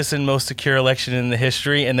safest and most secure election in the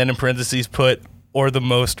history, and then in parentheses put or the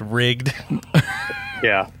most rigged.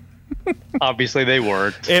 Yeah. Obviously they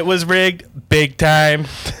weren't. It was rigged big time.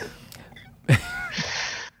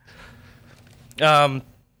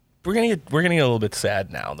 We're gonna get a little bit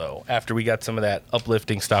sad now though, after we got some of that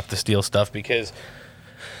uplifting Stop the Steal stuff, because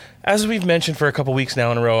as we've mentioned for a couple weeks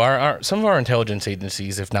now in a row, some of our intelligence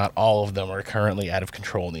agencies, if not all of them, are currently out of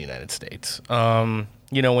control in the United States. When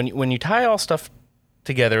you tie all stuff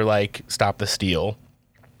together like Stop the Steal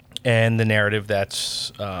and the narrative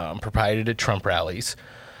that's propagated at Trump rallies,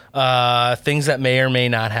 things that may or may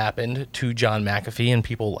not happen to John McAfee and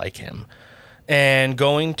people like him, and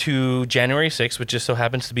going to January 6th, which just so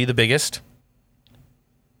happens to be the biggest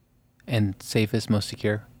and safest, most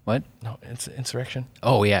secure. What? No, it's insurrection.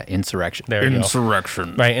 Oh, yeah, insurrection. There you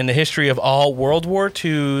Insurrection. Go. Right, in the history of all World War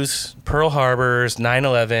IIs, Pearl Harbors,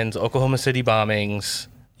 9/11s, Oklahoma City bombings,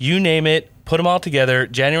 you name it, put them all together,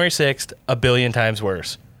 January 6th, a billion times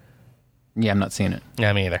worse. Yeah, I'm not seeing it.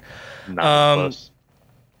 Yeah, me either. Not close.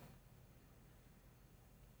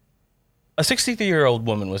 A 63-year-old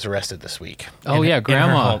woman was arrested this week. Oh, yeah,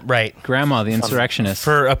 Grandma. Right. Grandma, the insurrectionist.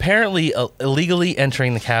 For apparently illegally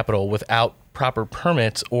entering the Capitol without proper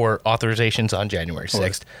permits or authorizations on January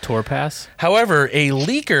 6th. Tour pass? However, a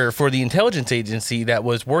leaker for the intelligence agency that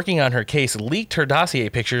was working on her case leaked her dossier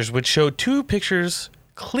pictures, which showed two pictures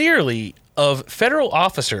clearly of federal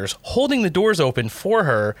officers holding the doors open for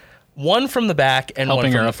her, one from the back and helping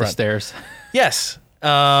one from her the up front. the stairs. Yes.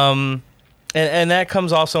 And that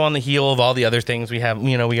comes also on the heel of all the other things we have.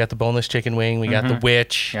 We got the boneless chicken wing, we got the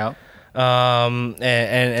witch. Yep.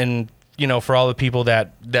 And for all the people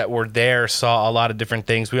that were there, saw a lot of different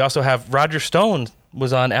things. We also have Roger Stone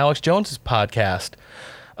was on Alex Jones's podcast,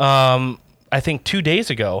 I think 2 days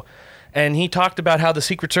ago, and he talked about how the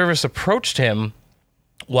Secret Service approached him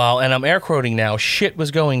while, and I'm air quoting now, shit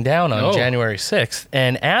was going down on January 6th,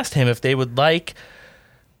 and asked him if they would like,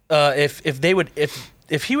 if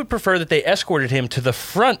he would prefer that they escorted him to the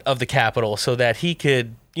front of the Capitol so that he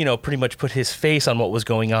could, pretty much put his face on what was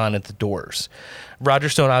going on at the doors. Roger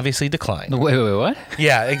Stone obviously declined. Wait, what?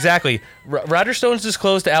 Yeah, exactly. Roger Stone's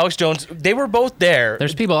disclosed to Alex Jones. They were both there.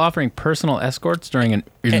 There's people offering personal escorts during an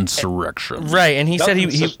insurrection. Right, and he said he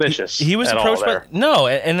was approached by... No,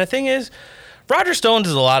 and the thing is, Roger Stone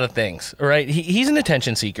does a lot of things, right? He's an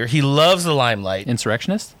attention seeker. He loves the limelight.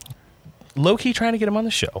 Insurrectionist? Low-key trying to get him on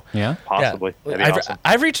the show. Yeah? Possibly. Yeah.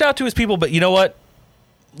 I've reached out to his people, but you know what?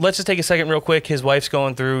 Let's just take a second real quick. His wife's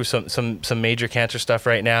going through some major cancer stuff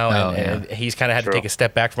right now, and he's kind of had to take a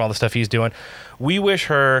step back from all the stuff he's doing. We wish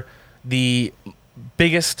her the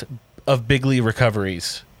biggest of bigly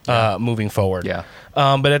recoveries moving forward. Yeah.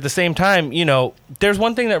 But at the same time, there's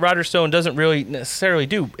one thing that Roger Stone doesn't really necessarily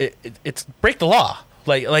do. It's break the law.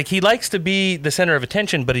 Like he likes to be the center of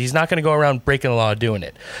attention, but he's not going to go around breaking the law doing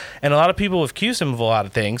it. And a lot of people have accused him of a lot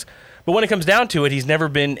of things, but when it comes down to it, he's never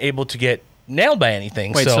been able to get nailed by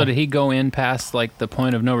anything. Wait, so did he go in past the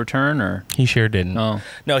point of no return, or he sure didn't? Oh.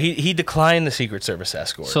 No, he declined the Secret Service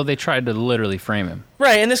escort. So they tried to literally frame him.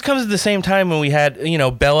 Right, and this comes at the same time when we had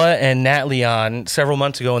Bella and Natalie on several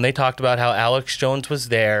months ago, and they talked about how Alex Jones was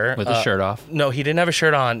there with his shirt off. No, he didn't have a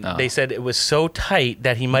shirt on. Oh. They said it was so tight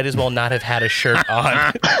that he might as well not have had a shirt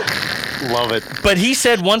on. Love it. But he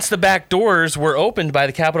said once the back doors were opened by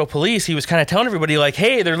the Capitol Police, he was kind of telling everybody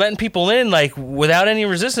hey, they're letting people in without any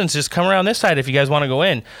resistance. Just come around this side if you guys want to go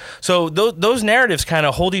in. So those narratives kind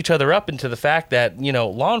of hold each other up into the fact that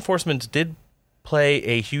law enforcement did play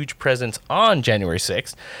a huge presence on January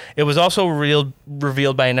 6th. It was also revealed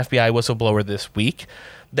by an FBI whistleblower this week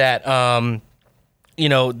that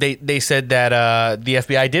they said that the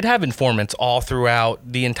FBI did have informants all throughout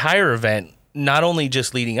the entire event, not only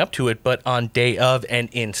just leading up to it, but on day of and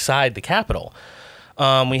inside the Capitol.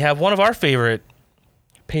 We have one of our favorite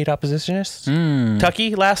paid oppositionists,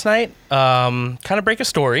 Tucky, last night, kind of break a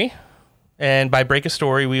story. And by break a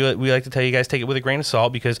story, we like to tell you guys, take it with a grain of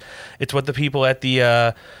salt, because it's what the people at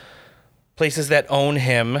the places that own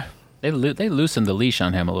him They loosened the leash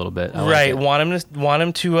on him a little bit. I like Right, it. want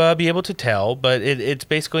him to be able to tell, but it's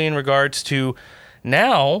basically in regards to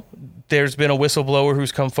now. There's been a whistleblower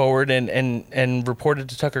who's come forward and reported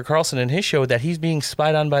to Tucker Carlson in his show that he's being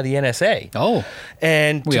spied on by the NSA. Oh,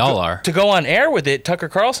 and we all are. To go on air with it, Tucker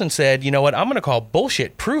Carlson said, "You know what? I'm going to call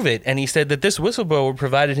bullshit. Prove it." And he said that this whistleblower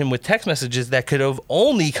provided him with text messages that could have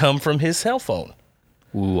only come from his cell phone.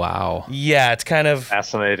 Wow. Yeah, it's kind of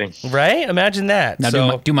fascinating, right? Imagine that. Now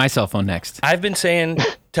So, do my cell phone next. I've been saying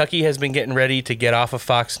Tucky has been getting ready to get off of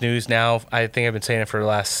Fox News now. I think I've been saying it for the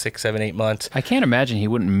last 6, 7, 8 months. I can't imagine he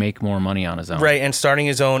wouldn't make more money on his own. Right, and starting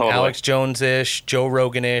his own Totally. Alex Jones-ish, Joe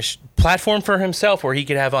Rogan-ish platform for himself where he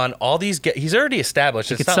could have on all these... He's already established.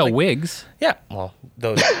 He It's could not sell like- wigs. Yeah, well,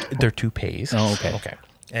 they're toupees. Oh, okay. Okay.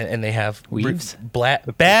 And they have Weaves? bad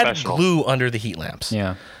Professional. glue under the heat lamps.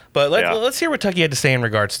 Yeah. But Yeah. let's hear what Tucky had to say in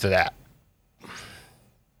regards to that.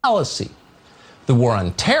 Policy. The war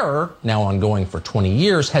on terror, now ongoing for 20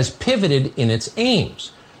 years, has pivoted in its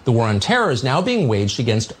aims. The war on terror is now being waged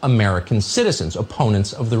against American citizens,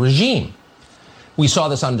 opponents of the regime. We saw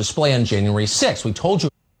this on display on January 6th. We told you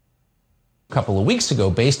a couple of weeks ago,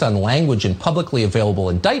 based on language in publicly available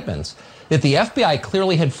indictments, that the FBI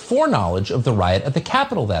clearly had foreknowledge of the riot at the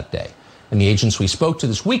Capitol that day. And the agents we spoke to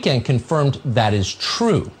this weekend confirmed that is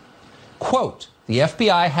true. Quote, the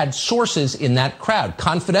FBI had sources in that crowd,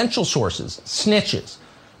 confidential sources, snitches.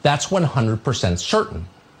 That's 100% certain.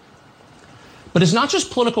 But it's not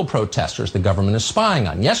just political protesters the government is spying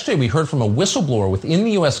on. Yesterday, we heard from a whistleblower within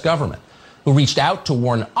the U.S. government who reached out to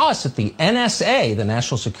warn us that the NSA, the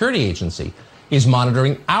National Security Agency, is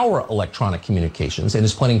monitoring our electronic communications and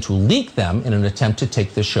is planning to leak them in an attempt to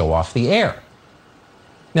take the show off the air.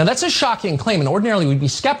 Now, that's a shocking claim, and ordinarily we'd be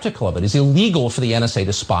skeptical of it. It's illegal for the NSA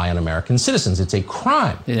to spy on American citizens. It's a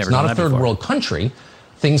crime. It's not a third world country.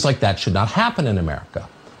 Things like that should not happen in America.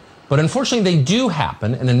 But unfortunately, they do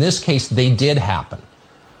happen, and in this case, they did happen.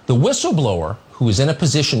 The whistleblower, who is in a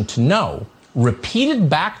position to know, repeated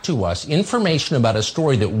back to us information about a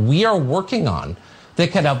story that we are working on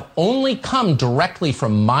that could have only come directly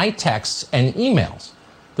from my texts and emails.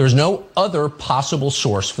 There's no other possible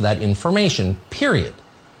source for that information, period.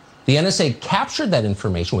 The NSA captured that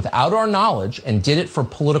information without our knowledge and did it for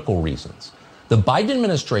political reasons. The Biden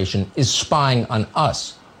administration is spying on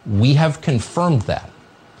us. We have confirmed that.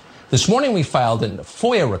 This morning we filed a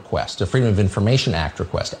FOIA request, a Freedom of Information Act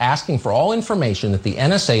request, asking for all information that the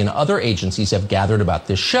NSA and other agencies have gathered about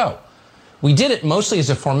this show. We did it mostly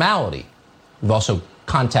as a formality. We've also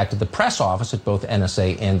contacted the press office at both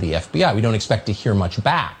NSA and the FBI. We don't expect to hear much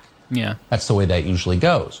back. Yeah. That's the way that usually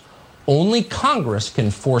goes. Only Congress can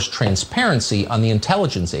force transparency on the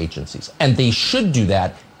intelligence agencies, and they should do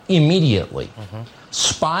that immediately.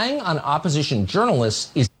 Spying on opposition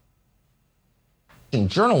journalists is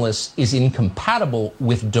incompatible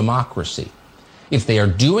with democracy. If they are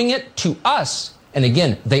doing it to us, and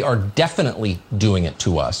again, they are definitely doing it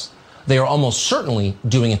to us, they are almost certainly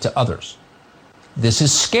doing it to others. This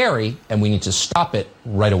is scary, and we need to stop it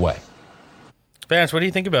right away. Vance, what do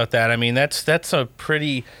you think about that? I mean, that's a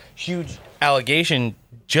pretty huge allegation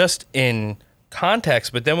just in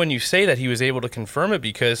context, but then when you say that he was able to confirm it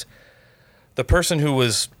because the person who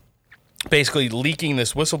was basically leaking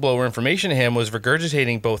this whistleblower information to him was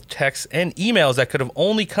regurgitating both texts and emails that could have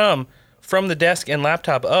only come from the desk and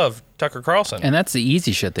laptop of Tucker Carlson. And that's the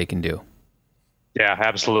easy shit they can do. Yeah,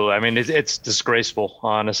 absolutely. I mean, it's disgraceful,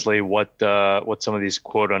 honestly, what some of these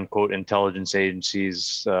quote unquote intelligence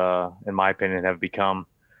agencies, in my opinion, have become.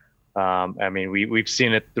 I mean, we've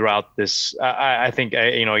seen it throughout this. I think,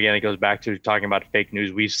 again, it goes back to talking about fake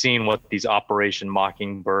news. We've seen what these Operation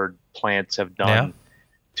Mockingbird plants have done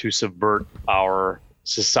to subvert our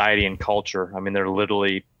society and culture. I mean, they're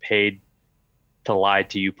literally paid to lie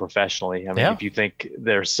to you professionally. I mean, if you think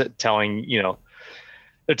they're telling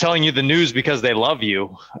you the news because they love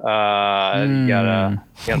you, you got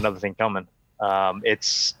another thing coming.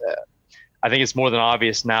 I think it's more than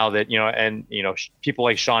obvious now that, people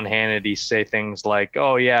like Sean Hannity say things like,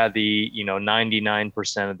 oh yeah, the,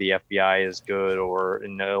 99% of the FBI is good, or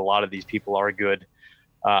a lot of these people are good.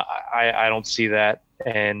 I don't see that.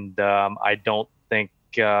 And I don't think,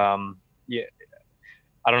 I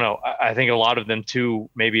don't know. I think a lot of them too,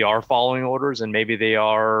 maybe are following orders, and maybe they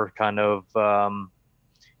are kind of,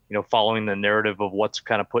 following the narrative of what's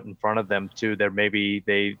kind of put in front of them too.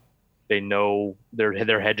 They know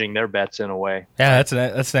they're hedging their bets in a way. Yeah, that's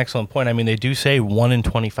an excellent point. I mean, they do say 1 in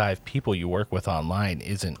 25 people you work with online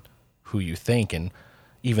isn't who you think, and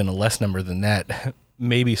even a less number than that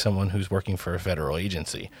maybe someone who's working for a federal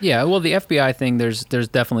agency. Yeah, well, the FBI thing, there's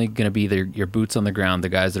definitely going to be your boots on the ground, the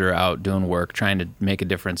guys that are out doing work, trying to make a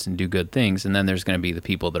difference and do good things, and then there's going to be the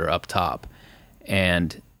people that are up top.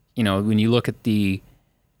 And, you know, when you look at the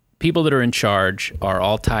people that are in charge are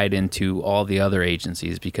all tied into all the other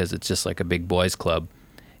agencies because it's just like a big boys club.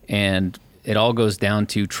 And it all goes down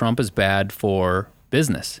to Trump is bad for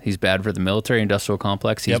business. He's bad for the military-industrial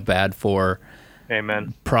complex. He's bad for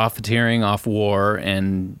Amen. Profiteering off war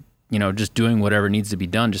and, you know, just doing whatever needs to be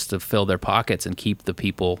done just to fill their pockets and keep the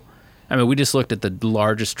people. I mean, we just looked at the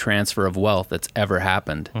largest transfer of wealth that's ever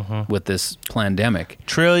happened with this pandemic.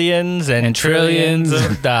 Trillions and trillions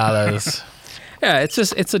of dollars. Yeah,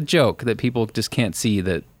 it's a joke that people just can't see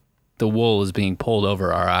that the wool is being pulled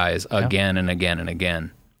over our eyes again and again and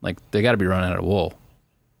again. Like, they got to be running out of wool.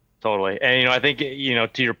 Totally. And, you know, I think, you know,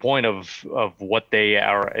 to your point of what they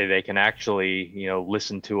are, they can actually, you know,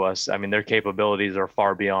 listen to us. I mean, their capabilities are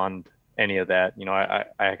far beyond any of that. You know, I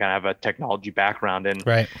kind of have a technology background, and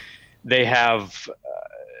they have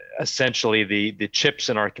essentially the chips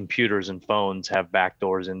in our computers and phones have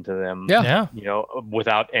backdoors into them. Yeah. You know,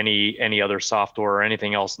 without any other software or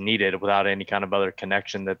anything else needed, without any kind of other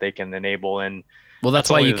connection that they can enable. And well,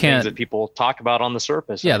 that's why you can't. That people talk about on the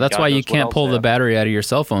surface. Yeah, that's why you can't pull the battery out of your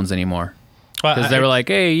cell phones anymore. Because they were like,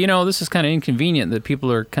 hey, you know, this is kind of inconvenient that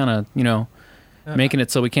people are kind of, you know, making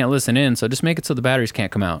it so we can't listen in. So just make it so the batteries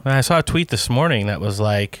can't come out. I saw a tweet this morning that was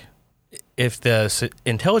like, if the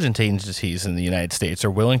intelligence agencies in the United States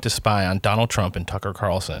are willing to spy on Donald Trump and Tucker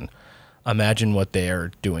Carlson, imagine what they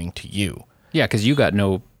are doing to you. Yeah, because you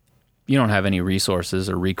don't have any resources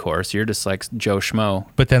or recourse. You're just like Joe Schmo.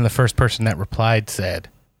 But then the first person that replied said,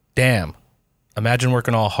 damn, imagine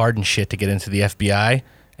working all hard and shit to get into the FBI,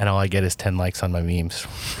 and all I get is 10 likes on my memes.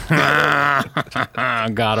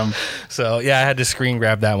 Got him. So, yeah, I had to screen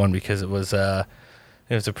grab that one because it was a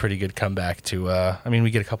pretty good comeback to, I mean,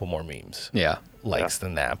 we get a couple more memes. Yeah. Likes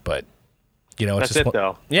than that, but, you know, that's it's just...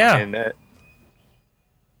 though. Yeah. I mean,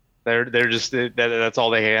 they're just, that's all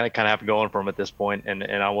they kind of have going for them at this point. And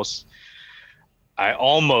I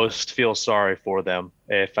almost feel sorry for them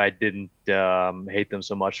if I didn't hate them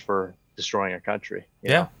so much for destroying our country.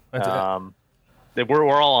 Yeah.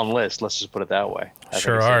 We're all on list. Let's just put it that way.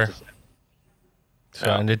 Sure are. So,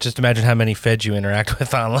 and just imagine how many feds you interact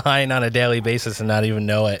with online on a daily basis and not even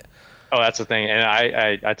know it. Oh, that's the thing. And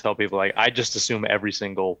I tell people, like, I just assume every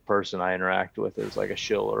single person I interact with is like a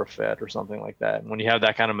shill or a fed or something like that. And when you have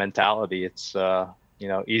that kind of mentality, it's, you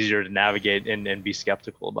know, easier to navigate and be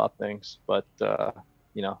skeptical about things. But,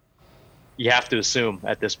 you know, you have to assume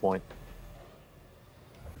at this point.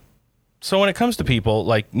 So when it comes to people,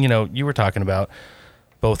 like, you know, you were talking about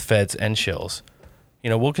both feds and shills, you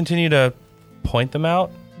know, we'll continue to point them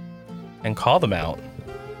out and call them out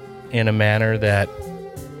in a manner that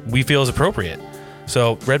we feel is appropriate.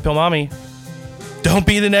 So, Red Pill Mommy, don't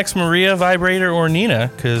be the next Maria, Vibrator, or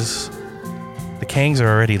Nina, because the Kangs are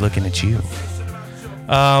already looking at you.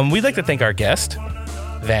 We'd like to thank our guest,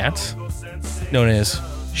 Vance, known as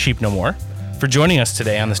Sheep No More, for joining us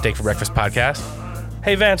today on the Steak for Breakfast podcast.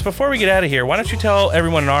 Hey, Vance, before we get out of here, why don't you tell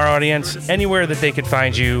everyone in our audience anywhere that they could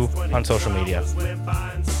find you on social media?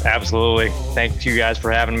 Absolutely. Thank you guys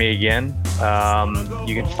for having me again.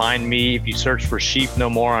 You can find me if you search for Sheep No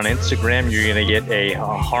More on Instagram. You're going to get a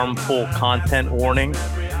harmful content warning,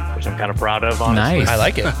 which I'm kind of proud of, honestly. Nice. I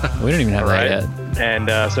like it. We don't even have that yet.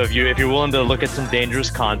 And so if you're willing to look at some dangerous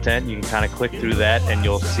content, you can kind of click through that, and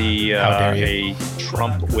you'll see a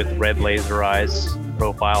Trump with red laser eyes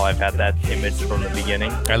profile. I've had that image from the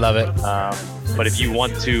beginning. I love it. But if you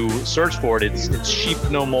want to search for it, it's Sheep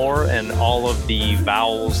No More, and all of the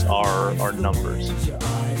vowels are numbers.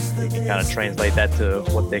 You can kind of translate that to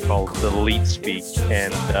what they call the elite speak,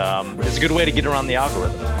 and it's a good way to get around the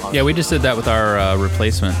algorithm. Honestly. Yeah, we just did that with our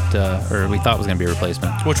replacement, or we thought it was going to be a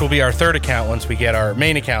replacement. Which will be our third account once we get our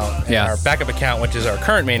main account. And our backup account, which is our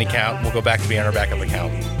current main account, will go back to being our backup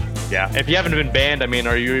account. Yeah, if you haven't been banned, I mean,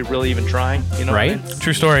 are you really even trying? You know, right? What I mean?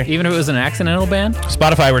 True story. Even if it was an accidental ban?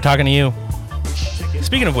 Spotify, we're talking to you.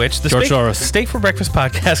 Speaking of which, the Steak for Breakfast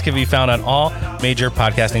podcast can be found on all major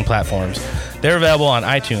podcasting platforms. They're available on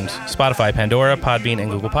iTunes, Spotify, Pandora, Podbean, and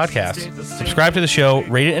Google Podcasts. Subscribe to the show,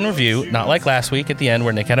 rate it and review, not like last week at the end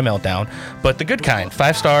where Nick had a meltdown, but the good kind,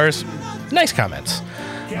 5 stars, nice comments.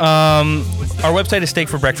 Our website is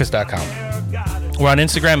steakforbreakfast.com. We're on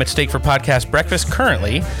Instagram at Steak for Podcast Breakfast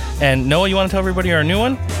currently. And Noah, you want to tell everybody our new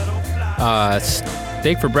one?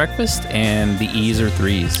 Steak for Breakfast, and the E's are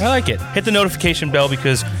 3s. I like it. Hit the notification bell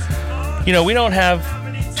because, you know, we don't have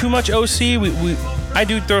too much OC. I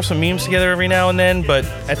do throw some memes together every now and then, but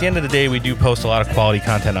at the end of the day, we do post a lot of quality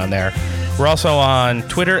content on there. We're also on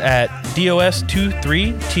Twitter at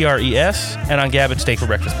DOS23TRES and on Gab at Steak for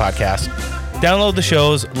Breakfast Podcast. Download the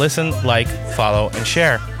shows, listen, like, follow, and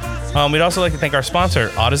share. We'd also like to thank our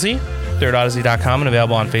sponsor, Odyssey. They're at Odyssey.com and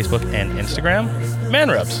available on Facebook and Instagram. Man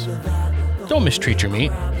Rubs. Don't mistreat your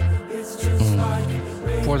meat.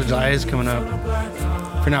 4th of July is coming up.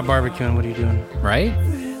 If you're not barbecuing, what are you doing? Right?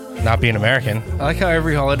 Not being American. I like how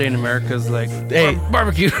every holiday in America is like, hey,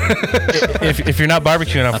 barbecue. if you're not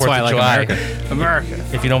barbecuing on That's 4th why I of like July, America.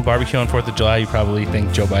 If you don't barbecue on 4th of July, you probably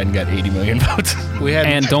think Joe Biden got 80 million votes.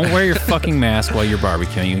 And don't wear your fucking mask while you're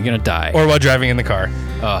barbecuing. You're going to die. Or while driving in the car.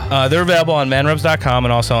 They're available on manrubs.com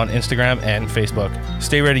and also on Instagram and Facebook.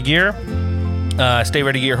 Stay Ready Gear. Stay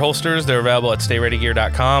Ready Gear holsters. They're available at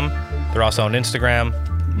stayreadygear.com. They're also on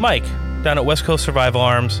Instagram. Mike, down at West Coast Survival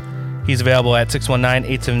Arms. He's available at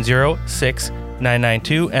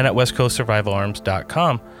 619-870-6992 and at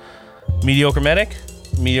westcoastsurvivalarms.com. Mediocre Medic,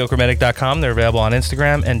 mediocremedic.com. They're available on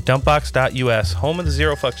Instagram and dumpbox.us, home of the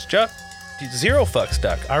Zero Fucks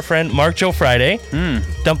Duck. Our friend Mark Joe Friday.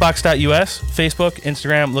 Dumpbox.us, Facebook,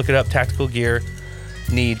 Instagram. Look it up. Tactical Gear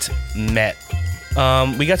Needs Met.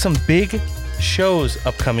 We got some big shows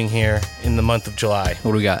upcoming here in the month of July.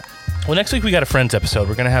 What do we got? Well, next week we got a Friends episode.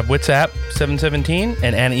 We're going to have WhatsApp 717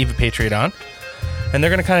 and Anna Eva Patriot on. And they're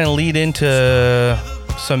going to kind of lead into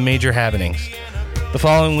some major happenings. The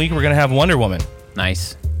following week we're going to have Wonder Woman.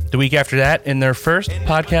 Nice. The week after that, in their first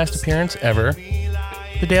podcast appearance ever,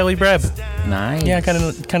 the Daily Breb. Nice. Yeah,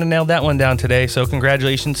 kind of nailed that one down today. So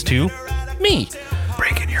congratulations to me.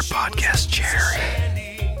 Breaking your podcast cherry.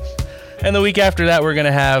 And the week after that, we're going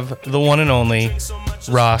to have the one and only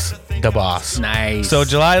Ross the Boss. Nice. So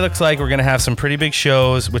July looks like we're going to have some pretty big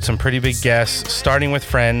shows with some pretty big guests, starting with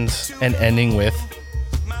Friends and ending with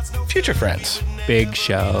future Friends. Big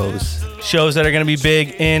shows. Shows that are going to be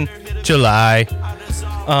big in July.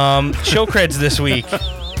 Show creds this week.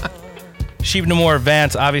 Sheep Namor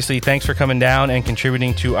Vance, obviously, thanks for coming down and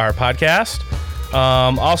contributing to our podcast.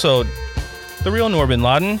 Also, the real Norbin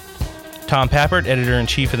Laden. Tom Pappert,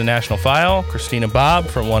 editor-in-chief of the National File. Christina Bobb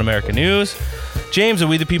from One America News. James of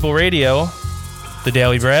We the People Radio. The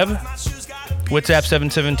Daily Breb. WhatsApp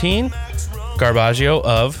 717. Garbaggio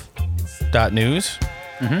of .news.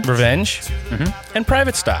 Revenge. And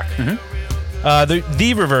Private Stock.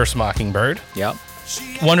 The Reverse Mockingbird. Yep.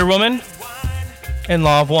 Wonder Woman. And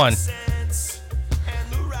Law of One.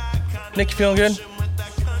 Nick, you feeling good?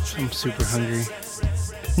 I'm super hungry.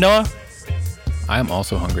 Noah? I'm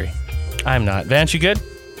also hungry. I'm not. Vance, you good?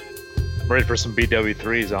 I'm ready for some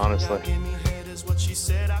BW3s, honestly.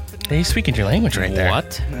 Hey, he's speaking your language right there.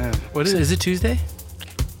 What? What Is it Tuesday?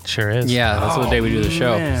 Sure is. Yeah, that's the day we do the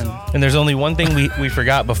show. Man. And there's only one thing we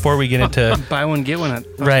forgot before we get into... Buy one, get one at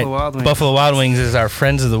Buffalo right. Wild Wings. Buffalo Wild Wings is our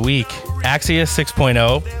Friends of the Week. Axios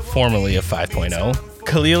 6.0, formerly of 5.0.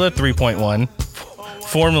 Kalila 3.1,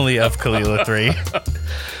 formerly of Kalila 3.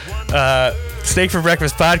 Steak for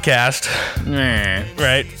Breakfast Podcast.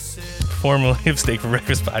 Right. Formerly of Steak for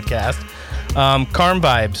Breakfast Podcast. Carm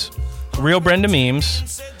Vibes. Real Brenda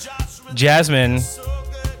Memes. Jasmine,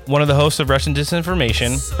 one of the hosts of Russian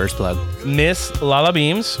Disinformation. First Blood. Miss Lala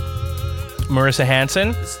Beams. Marissa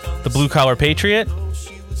Hanson. The Blue Collar Patriot.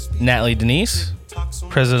 Natalie Denise.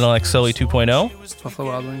 President-elect Sully 2.0. Buffalo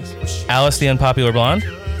Wild Wings. Alice the Unpopular Blonde.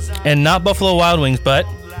 And not Buffalo Wild Wings, but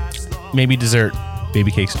maybe dessert.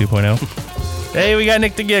 Baby Cakes 2.0. Hey, we got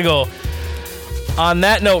Nick the Giggle. On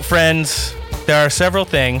that note, friends, there are several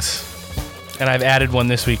things, and I've added one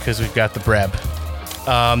this week because we've got the Breb,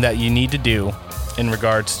 that you need to do in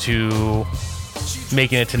regards to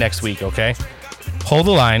making it to next week, okay? Hold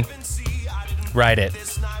the line. Ride it.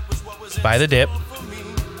 Buy the dip.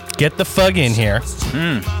 Get the fug in here.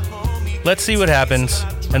 Let's see what happens,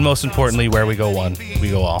 and most importantly, where we go one, we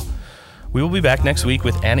go all. We will be back next week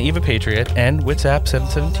with Anna Eva Patriot and WhatsApp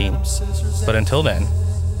 717. But until then,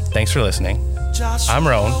 thanks for listening. I'm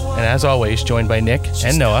Roan, and as always, joined by Nick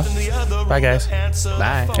and Noah. Bye, guys.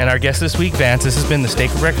 Bye. And our guest this week, Vance. This has been the Steak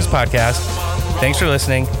for Breakfast Podcast. Thanks for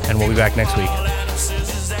listening, and we'll be back next week.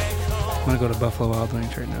 I'm going to go to Buffalo Wild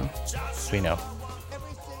Wings right now. We know.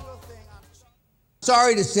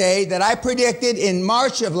 Sorry to say that I predicted in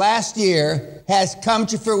March of last year has come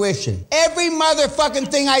to fruition. Every motherfucking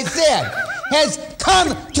thing I said has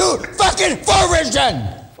come to fucking fruition.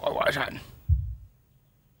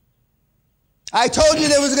 I told you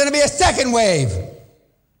there was going to be a second wave.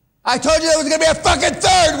 I told you there was going to be a fucking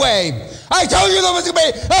third wave. I told you there was going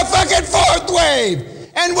to be a fucking fourth wave.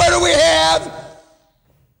 And what do we have?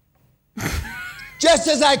 Just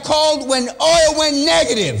as I called when oil went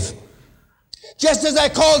negative, Just as I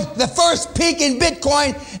called the first peak in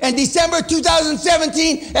Bitcoin in December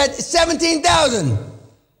 2017 at 17,000.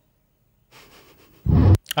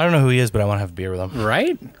 I don't know who he is, but I want to have a beer with him.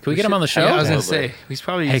 Right? Can we get him on the show? I was going to say, he's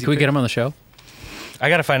probably. Hey, can we get him on the show? I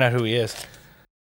got to find out who he is.